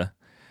help you.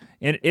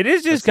 And it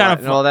is just kind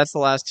of well, that's the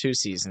last 2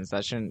 seasons.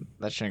 That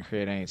shouldn't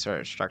create any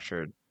sort of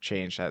structured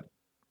change that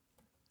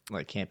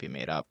like can't be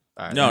made up.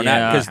 No,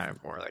 not because kind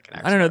of more like an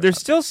I don't know. There's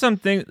still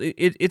something.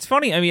 It's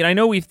funny. I mean, I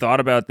know we've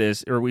thought about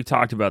this or we've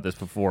talked about this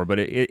before, but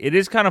it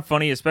is kind of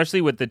funny,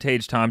 especially with the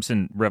Tage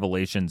Thompson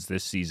revelations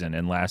this season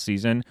and last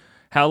season.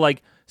 How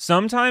like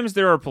sometimes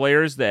there are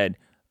players that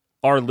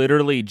are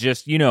literally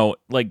just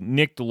like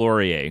Nick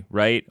Delorier,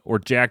 right, or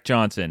Jack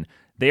Johnson.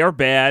 They are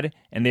bad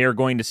and they are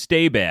going to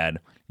stay bad.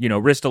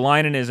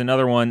 Ristolainen is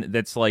another one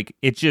that's like,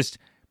 it just,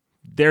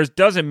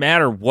 doesn't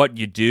matter what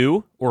you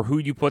do or who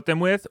you put them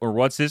with or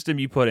what system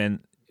you put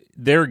in,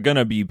 they're going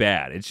to be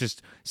bad. It's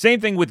just, same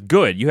thing with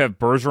good. You have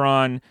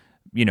Bergeron,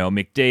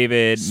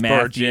 McDavid,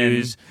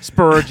 Matthews,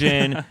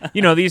 Spurgeon,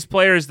 these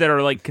players that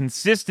are like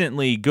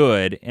consistently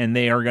good and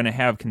they are going to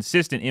have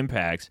consistent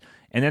impacts.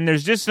 And then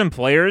there's just some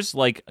players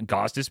like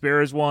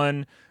Gostisbehere is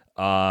one,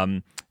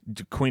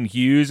 Quinn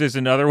Hughes is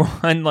another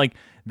one, like,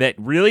 that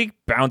really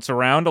bounce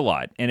around a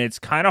lot. And it's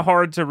kind of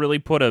hard to really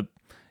put a,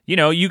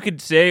 you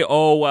could say,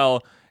 oh,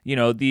 well,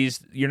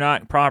 these, you're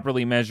not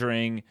properly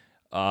measuring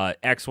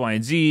X, Y,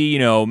 and Z,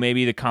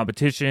 maybe the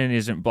competition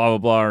isn't blah, blah,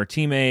 blah, or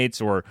teammates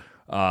or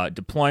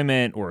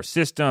deployment or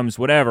systems,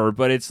 whatever.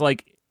 But it's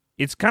like,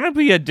 it's kind of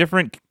be a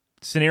different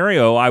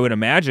scenario, I would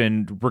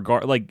imagine,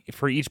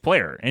 for each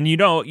player. And you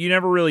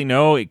never really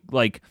know,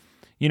 like,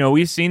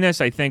 we've seen this,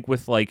 I think,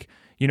 with like,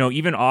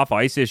 even off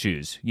ice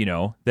issues,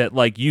 that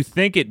like you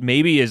think it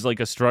maybe is like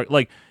a struggle,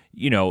 like,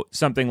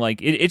 something like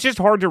it's just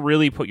hard to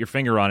really put your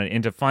finger on it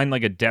and to find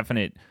like a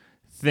definite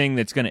thing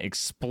that's going to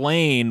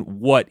explain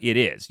what it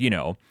is,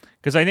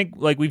 because I think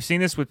like we've seen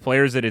this with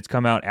players that it's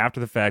come out after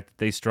the fact that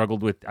they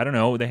struggled with, I don't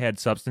know, they had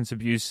substance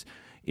abuse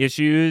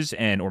issues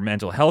or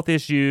mental health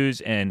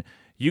issues, and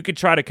you could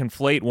try to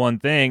conflate one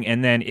thing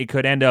and then it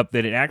could end up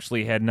that it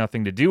actually had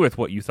nothing to do with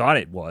what you thought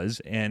it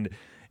was. And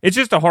it's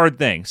just a hard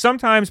thing.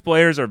 Sometimes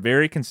players are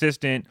very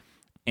consistent,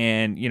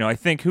 and I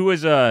think who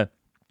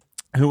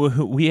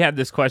we had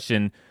this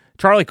question.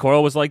 Charlie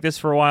Coyle was like this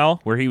for a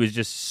while, where he was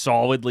just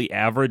solidly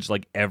average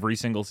like every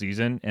single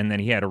season, and then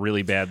he had a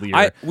really bad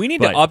year. We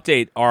need to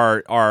update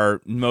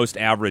our most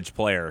average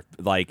player.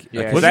 Like,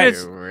 wasn't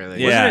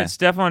it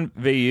Stefan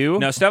Veilleux?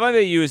 No, Stefan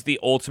Veilleux is the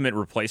ultimate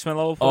replacement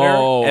level player.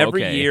 Oh,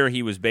 every year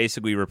he was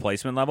basically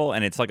replacement level,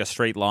 and it's like a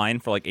straight line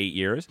for like 8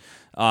 years.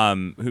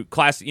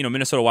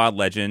 Minnesota Wild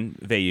legend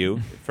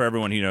Veilleux, for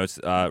everyone who knows,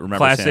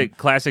 remembers him.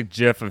 Classic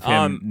GIF of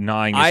him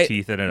gnawing his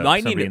teeth at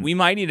it. We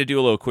might need to do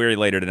a little query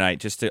later tonight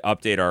just to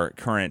update our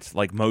current,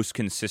 like, most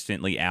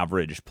consistently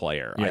average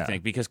player. I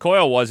think because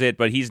Coyle was it,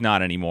 but he's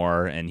not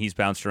anymore, and he's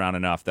bounced around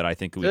enough that I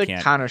think we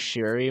can't. Connor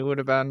Sheary would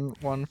have been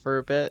one for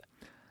a bit.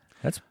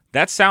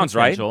 That sounds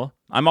right.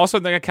 I'm also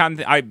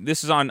thinking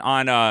this is on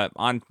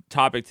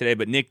topic today,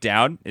 but Nick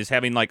Dowd is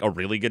having like a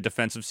really good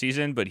defensive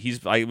season, but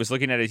I was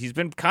looking at it, he's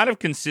been kind of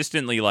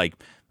consistently like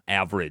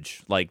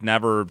average, like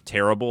never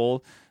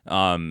terrible.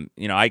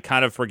 I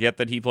kind of forget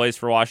that he plays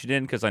for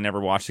Washington because I never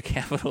watched the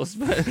Capitals,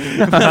 but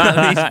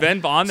he's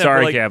been on there.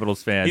 Sorry,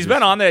 Capitals fans. He's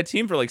been on that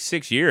team for like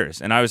 6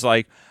 years, and I was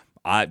like,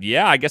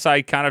 I guess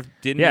I kind of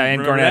didn't. Yeah,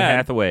 and Garnett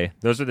Hathaway.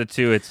 Those are the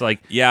two. It's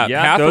like,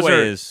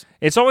 Hathaway is.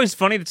 It's always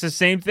funny. It's the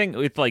same thing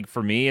with, like,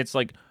 for me, it's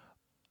like,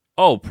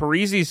 oh,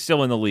 Parisi's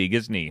still in the league,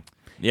 isn't he?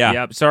 Yeah.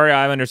 Yep. Sorry,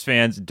 Islanders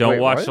fans, don't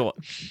watch what?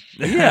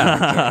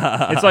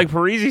 Yeah. It's like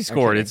Parise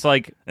scored. It's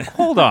like,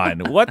 hold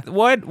on. What?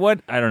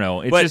 I don't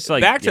know. It's just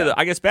like back to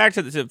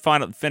the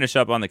final finish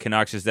up on the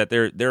Canucks is that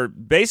they're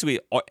basically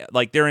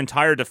like their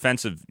entire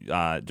defensive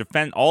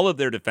all of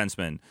their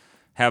defensemen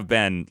have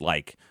been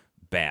like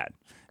bad.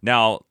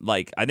 Now,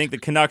 like, I think the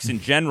Canucks in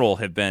general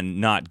have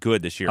been not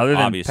good this year, other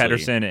than obviously.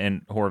 Pettersson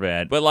and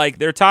Horvat. But, like,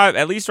 their top,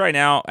 at least right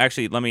now,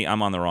 actually,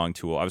 I'm on the wrong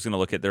tool. I was going to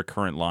look at their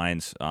current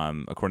lines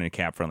according to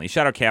Cap Friendly.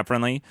 Shout out Cap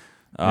Friendly.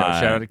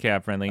 Shout out to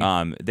Cap Friendly.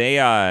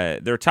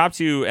 Their top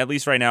two, at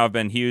least right now, have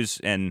been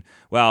Hughes and,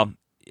 well,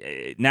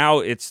 now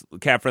it's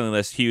Cap Friendly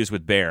list Hughes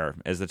with Bear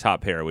as the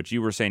top pair, which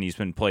you were saying he's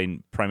been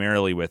playing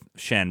primarily with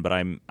Shen, but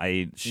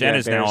Shen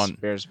is now on.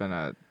 Bear's been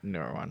a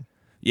newer one.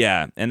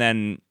 Yeah, and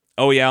then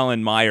OEL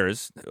and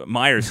Myers.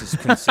 Myers is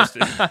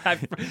consistent. I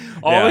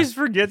always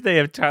forget they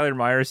have Tyler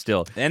Myers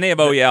still. And they have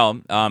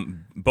OEL,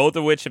 both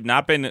of which have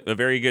not been a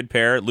very good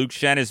pair. Luke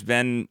Shen has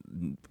been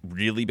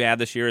really bad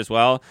this year as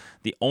well.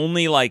 The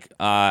only, hold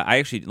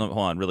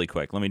on really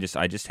quick.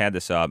 I just had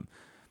this up.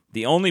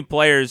 The only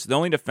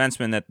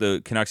defensemen that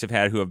the Canucks have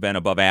had who have been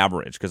above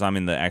average, because I'm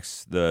in the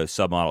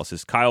submodels,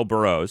 is Kyle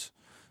Burrows,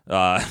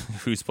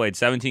 who's played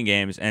 17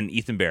 games, and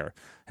Ethan Bear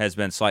has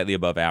been slightly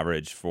above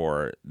average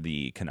for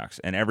the Canucks,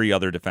 and every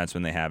other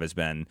defenseman they have has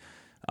been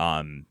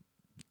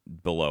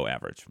below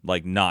average,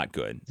 like not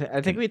good.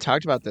 I think we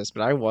talked about this,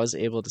 but I was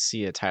able to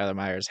see a Tyler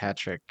Myers hat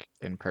trick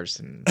in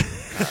person.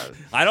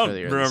 I don't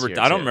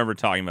remember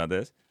talking about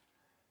this.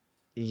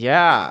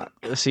 Yeah,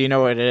 so you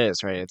know what it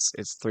is, right?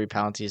 It's 3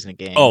 penalties in a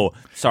game. Oh,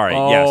 sorry.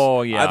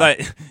 Oh, yes. yeah. I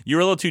thought you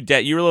were a little too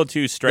you were a little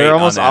too straight. They're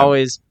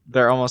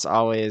almost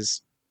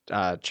always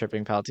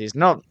tripping penalties.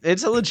 No,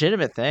 it's a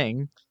legitimate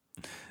thing.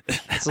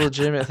 It's a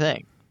legitimate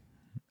thing.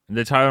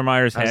 The Tyler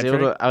Myers hat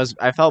trick?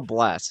 I felt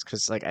blessed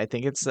because like I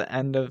think it's the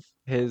end of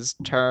his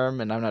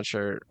term, and I'm not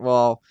sure.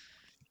 Well,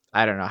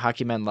 I don't know.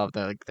 Hockey men love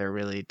they're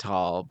really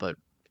tall but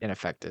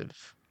ineffective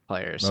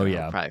players. So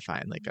they'll probably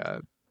find like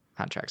a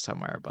contract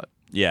somewhere. But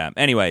yeah.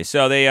 Anyway,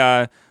 so they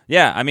I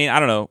mean, I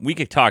don't know. We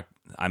could talk.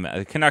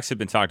 The Canucks have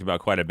been talked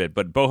about quite a bit,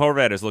 but Bo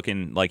Horvat is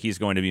looking like he's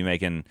going to be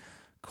making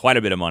quite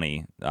a bit of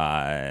money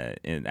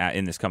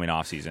in this coming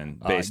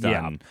offseason based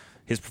on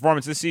his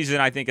performance this season.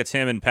 I think it's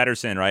him and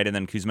Pettersson, right? And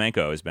then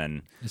Kuzmenko has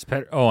been.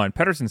 And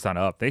Pettersson's not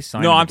up. They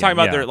signed. No, I'm talking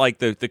about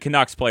their the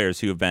Canucks players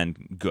who have been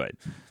good,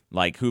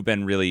 like who've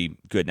been really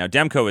good. Now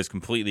Demko is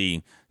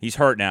he's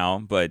hurt now,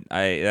 but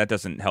that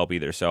doesn't help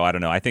either. So I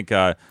don't know. I think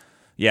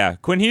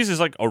Quinn Hughes is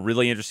like a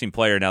really interesting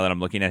player now that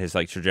I'm looking at his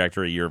like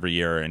trajectory year over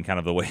year and kind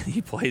of the way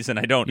he plays. And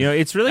I don't,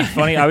 it's really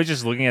funny. I was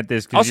just looking at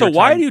this. Also,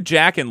 why do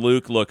Jack and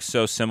Luke look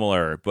so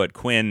similar, but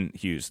Quinn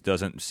Hughes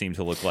doesn't seem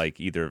to look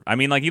like either? I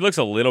mean, like he looks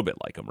a little bit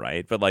like him,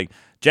 right? But like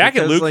Jack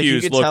and Luke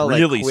Hughes look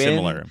really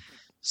similar.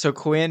 So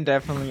Quinn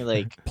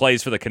definitely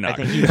plays for the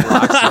Canucks. I think he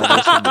blocks the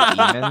others from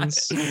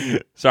the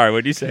Demons. Sorry, what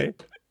did you say?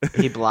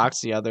 He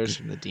blocks the others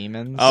from the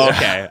Demons. Oh,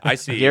 okay. I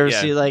see. You ever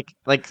see like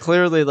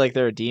clearly like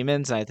there are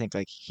demons, and I think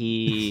like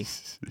he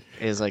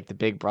is like the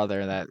big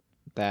brother that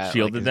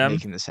shielded is them,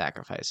 making the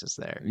sacrifices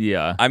there.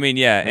 Yeah, I mean,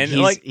 yeah, and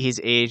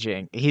he's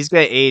aging. He's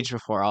gonna age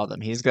before all of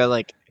them. He's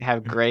gonna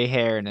have gray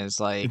hair in his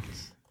like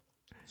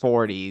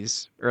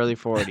 40s, early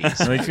 40s.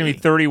 So he's gonna be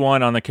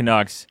 31 on the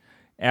Canucks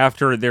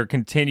after their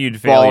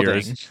continued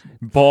failures,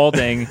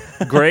 balding,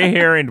 gray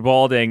hair and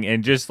balding,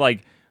 and just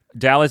like.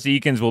 Dallas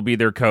Eakins will be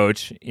their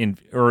coach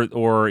or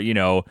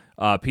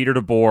Peter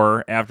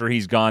DeBoer after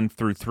he's gone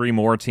through 3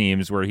 more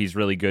teams where he's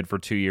really good for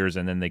 2 years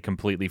and then they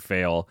completely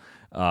fail.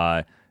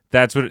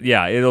 That's what.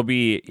 Yeah, it'll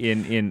be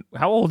in.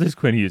 How old is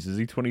Quinn Hughes? Is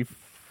he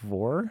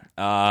 24?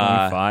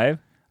 25?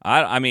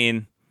 I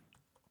mean,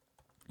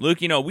 Luke,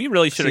 we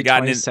really should have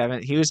gotten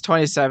in. He was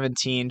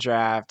 2017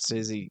 draft. So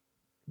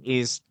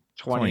he's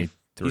 20.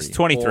 He's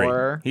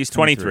 23. He's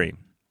 23.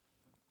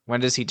 When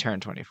does he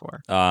turn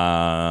 24?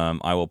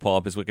 I will pull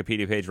up his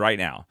Wikipedia page right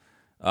now.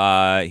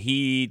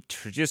 He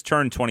just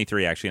turned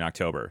 23 actually in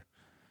October.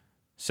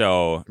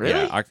 So really?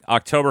 Yeah,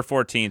 October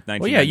 14th,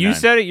 1999. Well, yeah, you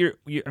said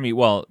it. I mean,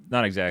 well,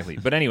 not exactly,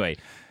 but anyway.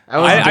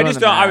 I just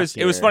don't.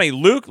 It was funny.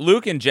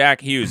 Luke and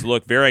Jack Hughes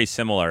look very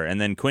similar, and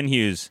then Quinn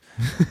Hughes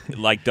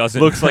doesn't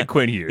looks like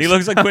Quinn Hughes. He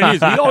looks like Quinn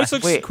Hughes. He always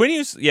looks Quinn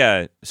Hughes.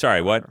 Yeah.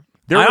 Sorry. What?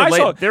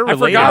 They're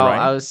related,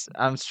 right?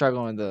 I'm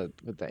struggling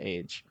with the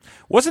age.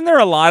 Wasn't there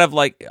a lot of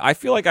I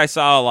feel like I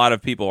saw a lot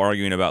of people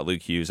arguing about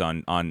Luke Hughes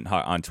on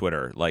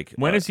Twitter. Like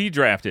when is he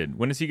drafted?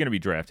 When is he going to be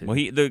drafted? Well,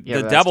 the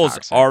Devils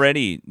toxic.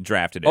 Already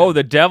drafted him. Oh,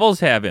 the Devils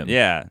have him.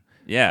 Yeah.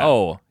 Yeah.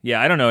 Oh,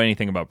 yeah. I don't know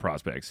anything about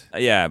prospects.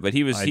 Yeah, but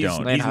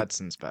Lane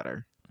Hudson's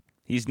better.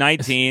 He's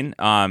 19.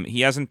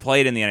 He hasn't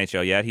played in the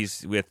NHL yet.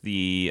 He's with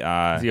the.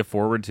 Is he a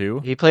forward too?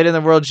 He played in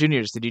the World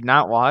Juniors. Did you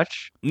not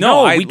watch?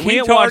 No, we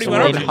can't watch.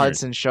 Lane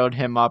Hudson showed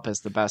him up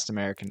as the best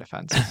American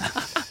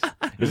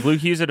defenseman. Is Luke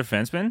Hughes a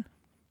defenseman?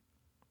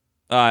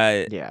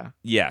 Yeah.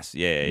 Yes.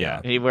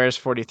 Yeah. He wears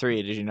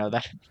 43. Did you know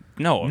that?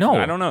 No,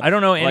 I don't know. I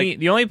don't know any. Like,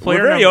 the only player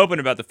we're very open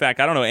about the fact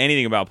I don't know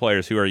anything about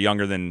players who are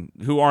younger than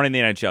who aren't in the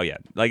NHL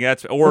yet. Like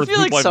that's or I feel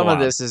who like play some for of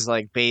Wild. this is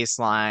like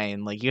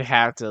baseline. Like you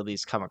have to at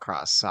least come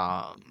across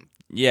some.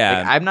 Yeah,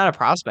 Like, I'm not a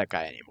prospect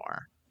guy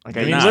anymore. Like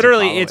I mean, used to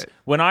literally, follow it's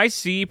when I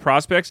see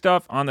prospect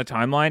stuff on the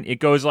timeline, it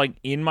goes like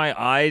in my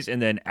eyes and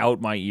then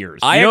out my ears.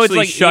 I you know, actually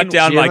it's like shut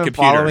down Do you my have been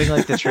computer. following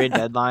like the trade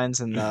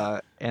deadlines in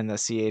the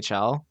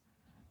CHL.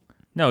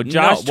 No,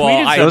 Josh well,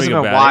 tweeted Those something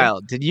have been about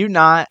wild. Did you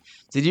not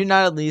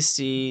at least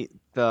see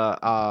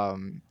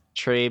the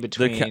trade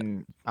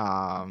between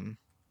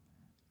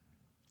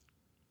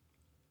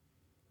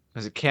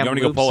was it Cam? You want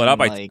me to go Loops pull it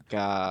up? and, like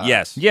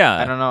yes. it. Yeah,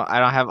 I don't know.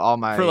 I don't have all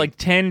my for like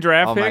 10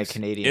 draft all my picks.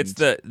 Canadian. It's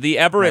the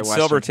Everett my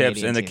Western Silvertips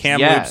Canadian and the teams.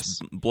 Kamloops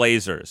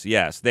Blazers.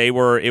 Yes, they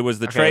were. It was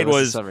the trade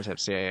was Silver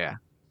Tips. Yeah.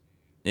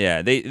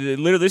 Yeah, they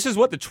literally. This is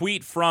what the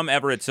tweet from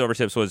Everett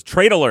Silvertips was: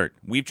 "Trade alert!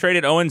 We've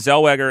traded Owen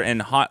Zellweger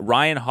and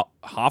Ryan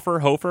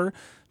Hofer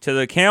to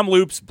the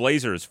Kamloops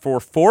Blazers for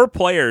 4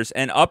 players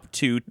and up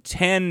to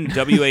 10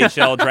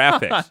 WHL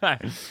draft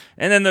picks."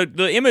 And then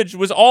the image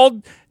was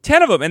all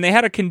 10 of them, and they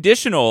had a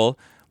conditional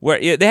where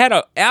they had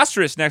an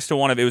asterisk next to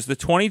one of it. It was the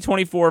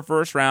 2024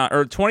 first round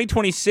or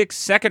 2026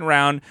 second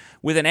round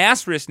with an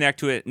asterisk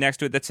next to it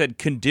that said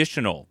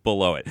conditional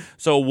below it.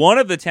 So one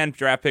of the 10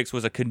 draft picks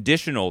was a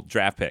conditional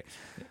draft pick.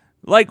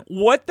 Like,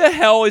 what the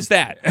hell is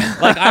that?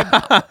 Like,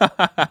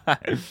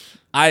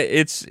 I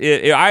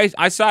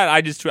saw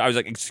it. I was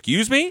like,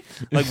 excuse me?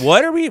 Like,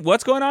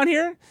 what's going on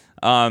here?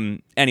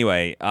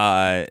 Anyway,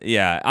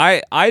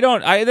 yeah,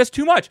 that's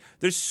too much.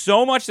 There's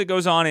so much that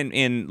goes on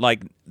in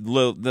like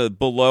the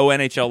below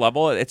NHL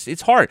level.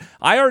 It's hard.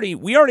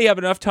 We already have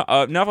enough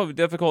of a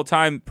difficult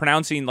time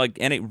pronouncing like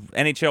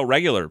NHL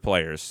regular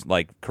players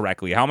like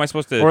correctly. How am I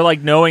supposed to? Or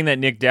like knowing that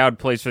Nick Dowd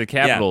plays for the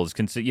Capitals,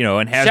 and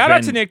has Shout been...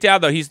 out to Nick Dowd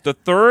though. He's the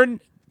third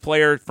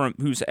player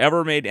who's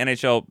ever made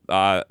NHL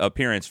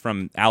appearance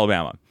from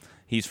Alabama.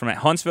 He's from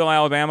Huntsville,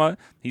 Alabama.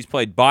 He's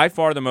played by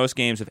far the most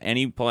games of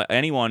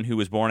anyone who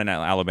was born in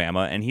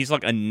Alabama, and he's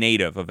like a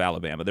native of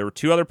Alabama. There were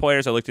 2 other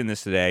players I looked in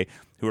this today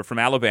who are from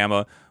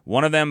Alabama.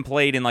 One of them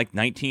played in like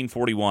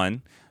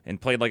 1941 and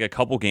played like a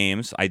couple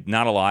games,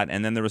 not a lot.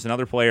 And then there was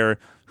another player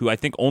who I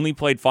think only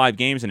played 5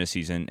 games in a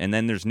season. And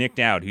then there's Nick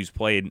Dowd, who's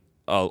played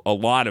a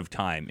lot of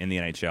time in the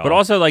NHL. But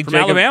also like from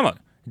Alabama.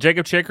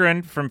 Jacob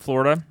Chychrun from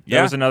Florida.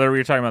 That was another. We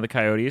were talking about the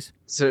Coyotes.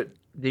 So,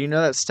 do you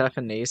know that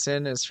Stefan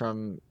Nason is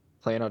from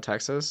Plano,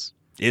 Texas?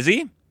 Is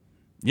he?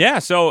 Yeah.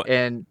 So,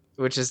 and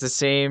which is the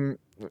same.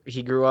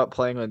 He grew up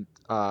playing with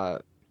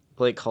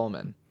Blake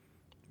Coleman.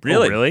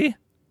 Really? Oh, really?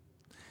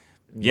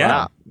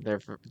 Yeah. They're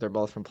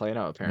both from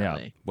Plano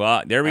apparently. Yeah.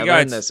 Well, there we I go.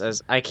 learned this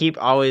as I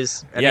keep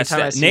always.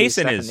 Anytime I see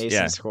Nason Stefan is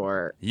Nason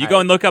score, you go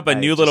and look up a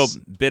new little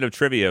just, bit of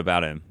trivia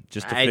about him.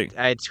 Just to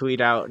I tweet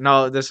out.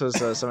 No, this was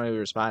somebody who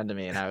responded to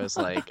me, and I was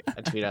like,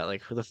 I tweet out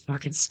like, who the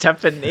fuck is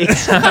Stefan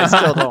Nason? I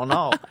still don't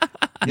know.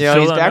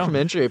 He's back from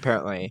injury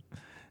apparently.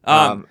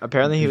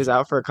 Apparently he was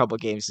out for a couple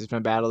games. He's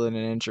been battling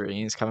an injury, and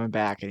he's coming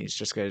back, and he's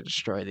just going to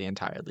destroy the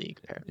entire league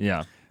there.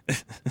 Yeah,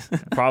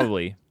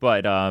 probably.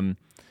 But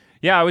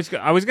yeah, I was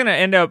going to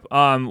end up.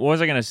 What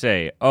was I going to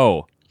say?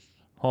 Oh,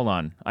 hold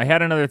on. I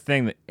had another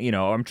thing that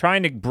I'm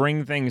trying to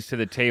bring things to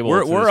the table.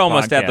 We're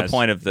almost podcast. at the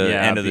point of the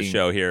end of the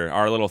show here.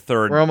 Our little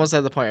third. We're almost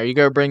at the point. Are you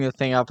going to bring the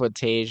thing up with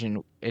Tage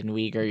and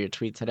Uyghur, your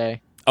tweet today?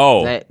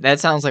 Oh,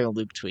 that sounds like a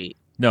Luke tweet.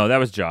 No, that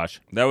was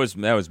Josh. That was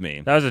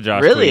me. That was a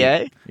Josh. Really? Tweet.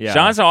 Eh? Yeah.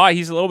 Sean's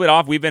he's a little bit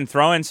off. We've been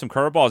throwing some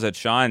curveballs at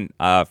Sean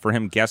for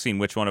him guessing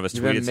which one of us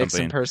tweeted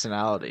something.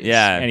 Personalities.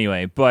 Yeah.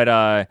 Anyway,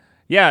 but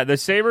yeah, the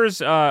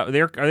Sabres. Are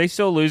they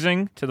still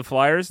losing to the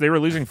Flyers? They were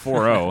losing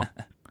 4-0.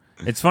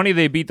 It's funny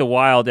they beat the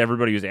Wild.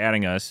 Everybody was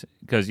adding us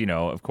because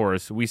of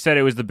course, we said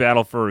it was the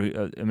battle for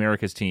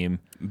America's team.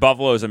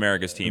 Buffalo's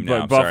America's team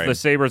now. But the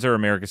Sabres are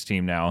America's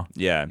team now.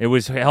 Yeah. It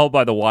was held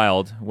by the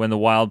Wild when the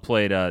Wild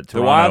played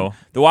Toronto.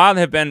 The Wild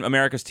have been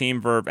America's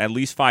team for at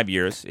least 5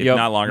 years, if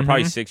not longer,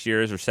 probably 6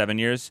 years or 7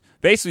 years,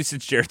 basically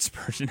since Jared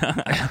Spurgeon.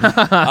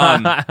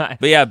 But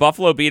yeah,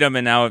 Buffalo beat them,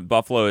 and now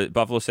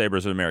Buffalo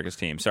Sabres are America's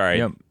team.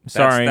 Sorry,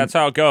 sorry, that's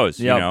how it goes.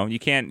 Yep. You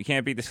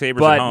can't beat the Sabres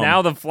but at home.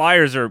 now the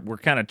Flyers were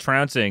kind of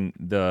trouncing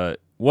the.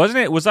 Wasn't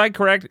it? Was I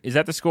correct? Is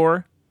that the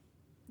score?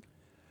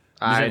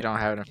 I don't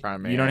have it in front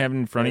of me. You don't have it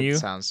in front of you?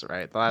 Sounds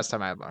right. The last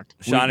time I looked.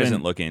 Sean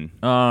isn't looking.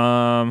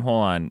 Hold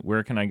on.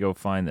 Where can I go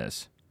find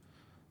this?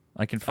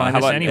 I can find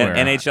this anywhere.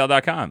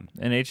 NHL.com.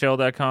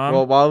 NHL.com.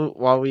 Well,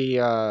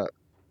 while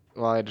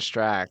I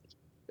distract,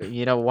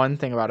 one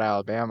thing about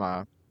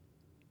Alabama,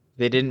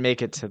 they didn't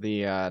make it to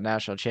the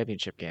national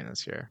championship game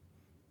this year.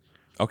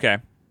 Okay,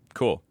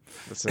 cool.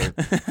 That's a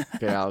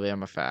good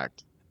Alabama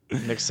fact.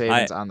 Nick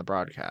Saban's on the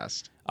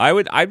broadcast.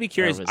 I'd be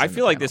curious. I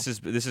feel like this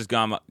has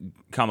come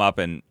up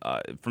and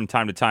from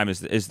time to time.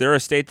 Is there a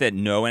state that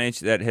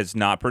that has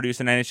not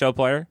produced an NHL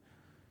player?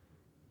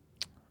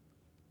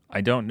 I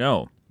don't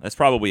know. That's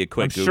probably a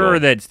quick. I'm Google. sure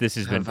that this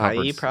has been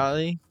Hawaii, covered.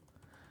 probably.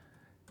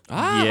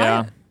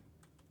 Yeah.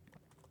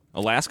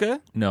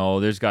 Alaska? No,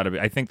 there's got to be.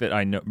 I think that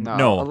I know.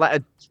 No.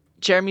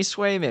 Jeremy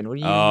Swayman. What do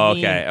you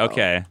mean? Okay,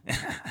 okay.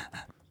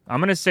 I'm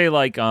gonna say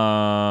like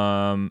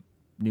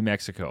New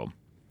Mexico.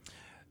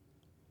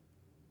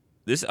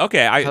 This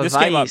Hawaii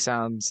came up.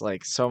 sounds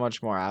like so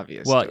much more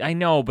obvious. Well, to I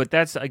know, but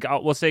that's like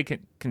we'll say I can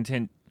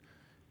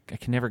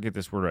never get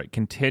this word right.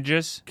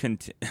 Contiguous.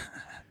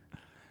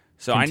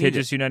 So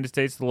contiguous United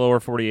States, the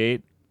lower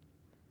 48.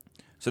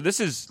 So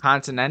this is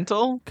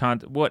continental.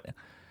 What?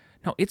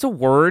 No, it's a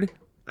word.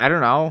 I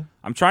don't know.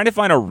 I'm trying to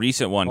find a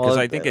recent one because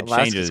I think it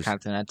Alaska's changes.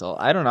 Continental.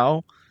 I don't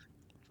know.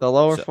 The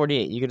lower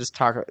 48. You could just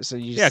talk. So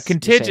you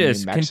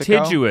contiguous,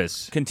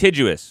 contiguous.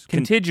 contiguous.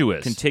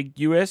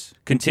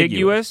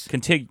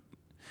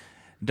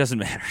 Doesn't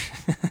matter.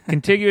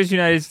 Contiguous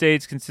United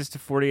States consists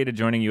of 48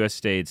 adjoining U.S.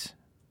 states,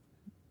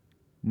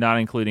 not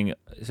including.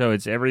 So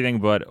it's everything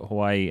but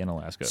Hawaii and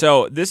Alaska.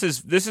 So this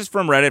is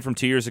from Reddit from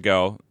 2 years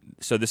ago.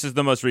 So this is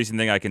the most recent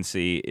thing I can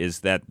see is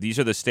that these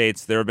are the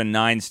states. There have been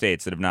 9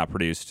 states that have not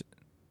produced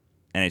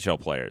NHL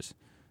players.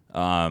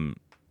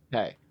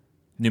 Okay.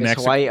 New Is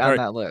Mexico. Hawaii on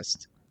that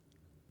list?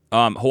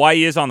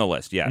 Hawaii is on the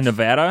list. Yes.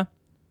 Nevada.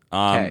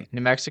 Okay. New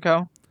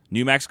Mexico.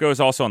 New Mexico is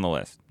also on the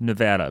list.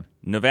 Nevada.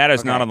 Nevada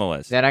is not on the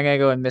list. Then I'm gonna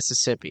go in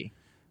Mississippi.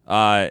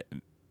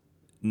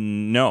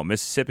 No,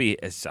 Mississippi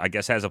I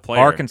guess has a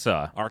player.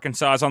 Arkansas.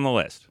 Arkansas is on the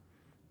list.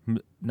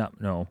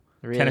 No.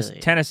 Really?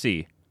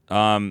 Tennessee.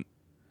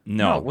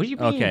 No. What do you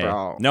mean, Okay.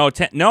 bro? No.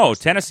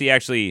 Tennessee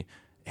actually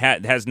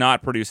has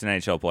not produced an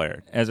NHL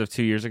player As of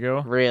 2 years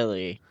ago.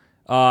 Really?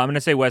 I'm gonna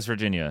say West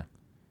Virginia.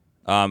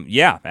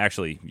 Yeah,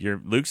 actually,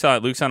 Luke's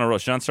on a roll.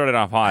 Sean started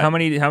off hot. How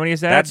many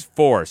is that? That's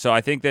 4. So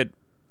I think that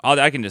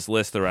I can just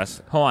list the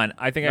rest. Hold on.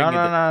 I think I can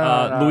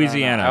No, get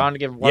Louisiana. I want to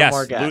give one Yes,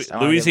 more guess.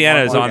 Louisiana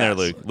is on there.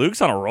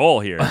 Luke's on a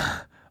roll here.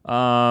 I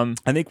I'm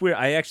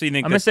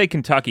gonna say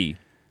Kentucky.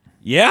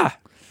 Yeah.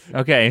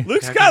 Okay.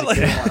 Luke's got like.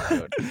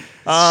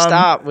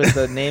 Stop with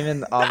the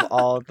naming of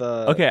all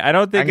the. Okay, I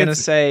don't think I'm gonna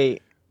it's say.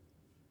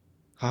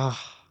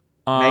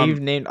 Now you've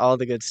named all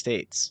the good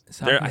states.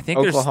 I think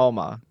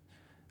Oklahoma.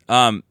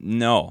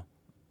 No.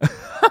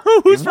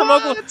 Who's from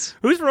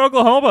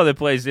Oklahoma that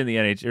plays in the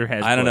NHL or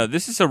has? I don't know.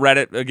 This is a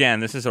Reddit again.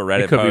 This is a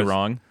Reddit. It could be post.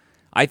 wrong.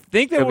 I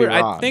think that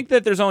I think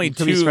that there's only You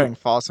could be 2. spreading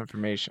false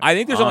information. I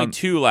think there's only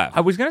 2 left.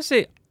 I was gonna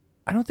say,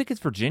 I don't think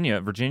it's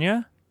Virginia.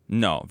 Virginia?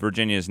 No,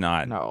 Virginia is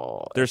not.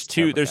 No. There's that's a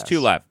 2. terrible There's guess. 2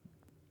 left.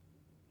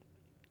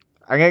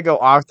 I'm gonna go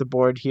off the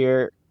board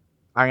here.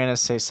 I'm gonna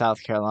say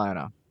South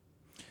Carolina.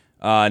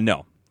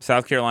 No.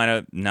 South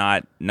Carolina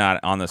not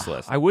on this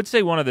list. I would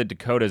say one of the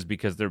Dakotas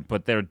because they're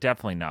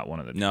definitely not one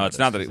of the Dakotas.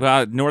 No, it's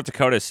not North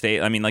Dakota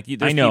State. I mean, like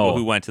there's I know. people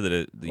who went to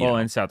the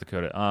in South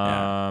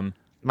Dakota.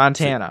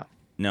 Montana.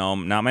 No,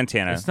 not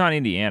Montana. It's not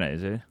Indiana,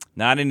 is it?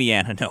 Not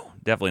Indiana. No,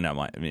 definitely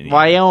not Indiana.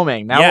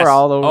 Wyoming. Now Yes. we're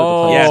all over the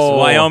place. Yes, Oh.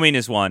 Wyoming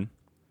is one,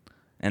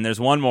 and there's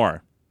one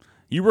more.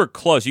 You were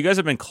close. You guys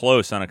have been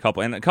close on a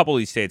couple, and a couple of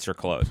these states are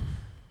close.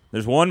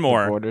 There's one The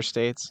more. border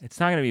states. It's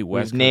not gonna be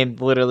West. We've named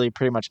literally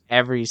pretty much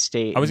every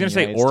state. I was in gonna the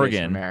say United States of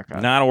Oregon.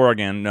 America. Not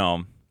Oregon.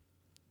 No.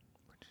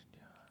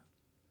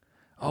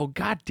 Oh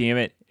God damn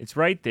it! It's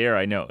right there.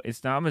 I know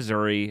it's not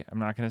Missouri. I'm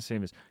not gonna say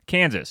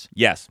Kansas.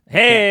 Yes.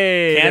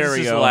 Hey, Kansas there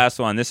we is go. the last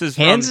one. This is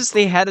from- Kansas.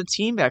 They had a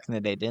team back in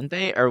the day, didn't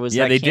they? Or was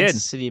Yeah, that they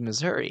Kansas did. City,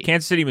 Missouri?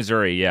 Kansas City,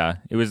 Missouri. Yeah,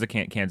 it was the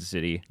Kansas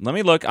City. Let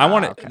me look. I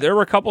want to. okay. There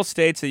were a couple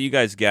states that you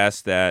guys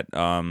guessed that.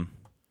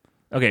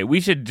 Okay,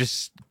 we should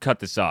just cut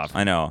this off.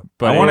 I know,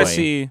 But I want to anyway.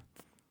 see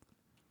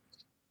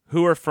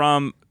who are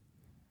from.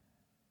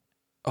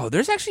 Oh,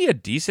 there's actually a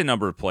decent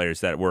number of players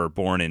that were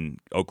born in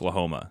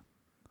Oklahoma.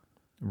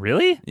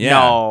 Really? Yeah.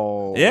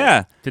 No.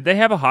 Yeah. Did they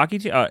have a hockey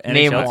team?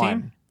 Name NHL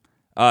one.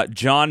 team?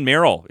 John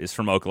Merrill is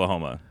from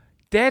Oklahoma.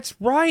 That's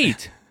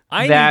right.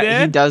 I That knew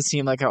that. he does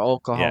seem like an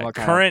Oklahoma Yeah,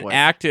 kind current of player,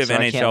 active so I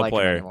NHL can't like him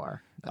player.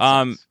 anymore. That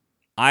sucks.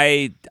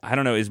 I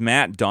don't know. Is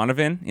Matt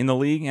Donovan in the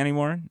league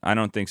anymore? I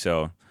don't think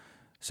so.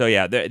 So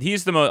yeah,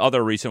 he's the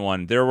other recent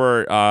one. There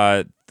were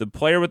the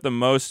player with the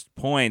most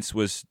points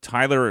was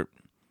Tyler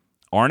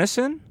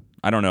Arneson.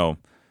 I don't know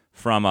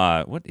from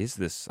what is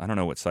this? I don't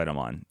know what site I'm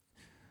on.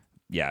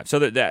 Yeah, so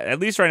that at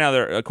least right now,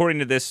 according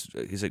to this,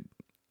 he's like,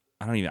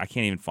 I can't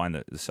even find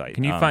the site.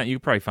 Can you find? You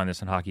can probably find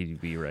this on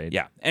HockeyDB, right?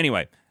 Yeah.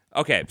 Anyway,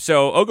 okay.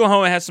 So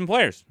Oklahoma has some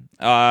players,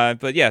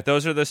 but yeah,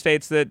 those are the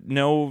states that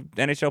no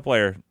NHL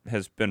player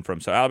has been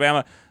from. So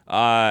Alabama.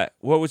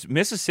 What was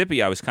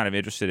Mississippi? I was kind of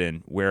interested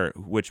in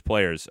which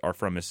players are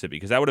from Mississippi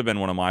because that would have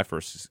been one of my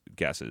first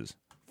guesses.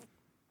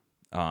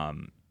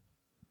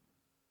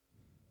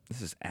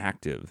 This is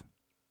active.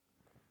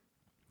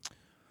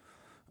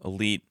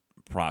 Elite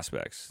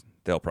prospects.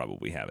 They'll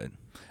probably have it.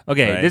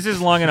 Okay, Right. this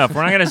is long enough.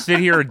 We're not going to sit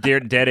here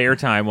dead air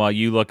time while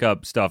you look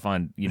up stuff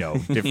on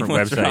different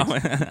What's websites. wrong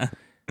with-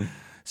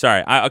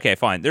 Sorry. Okay,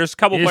 fine. There's a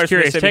couple Just players. from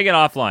curious. Mississippi. Take it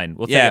offline.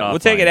 We'll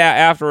Take it out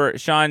after.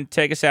 Sean,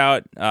 take us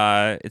out.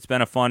 It's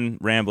been a fun,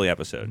 rambly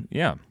episode.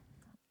 Yeah.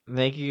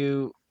 Thank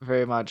you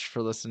very much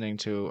for listening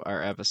to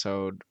our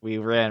episode. We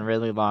ran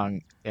really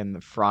long in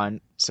the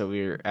front, so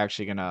we're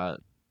actually gonna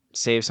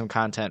save some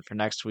content for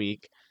next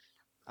week.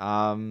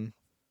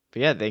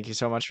 But yeah, thank you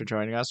so much for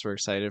joining us. We're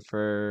excited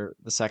for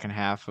the second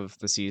half of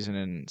the season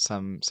in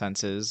some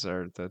senses,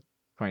 or the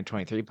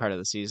 2023 part of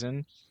the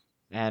season.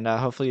 And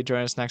hopefully you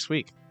join us next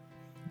week.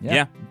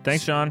 Yeah.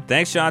 Thanks, Sean.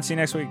 Thanks, Sean. See you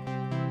next week.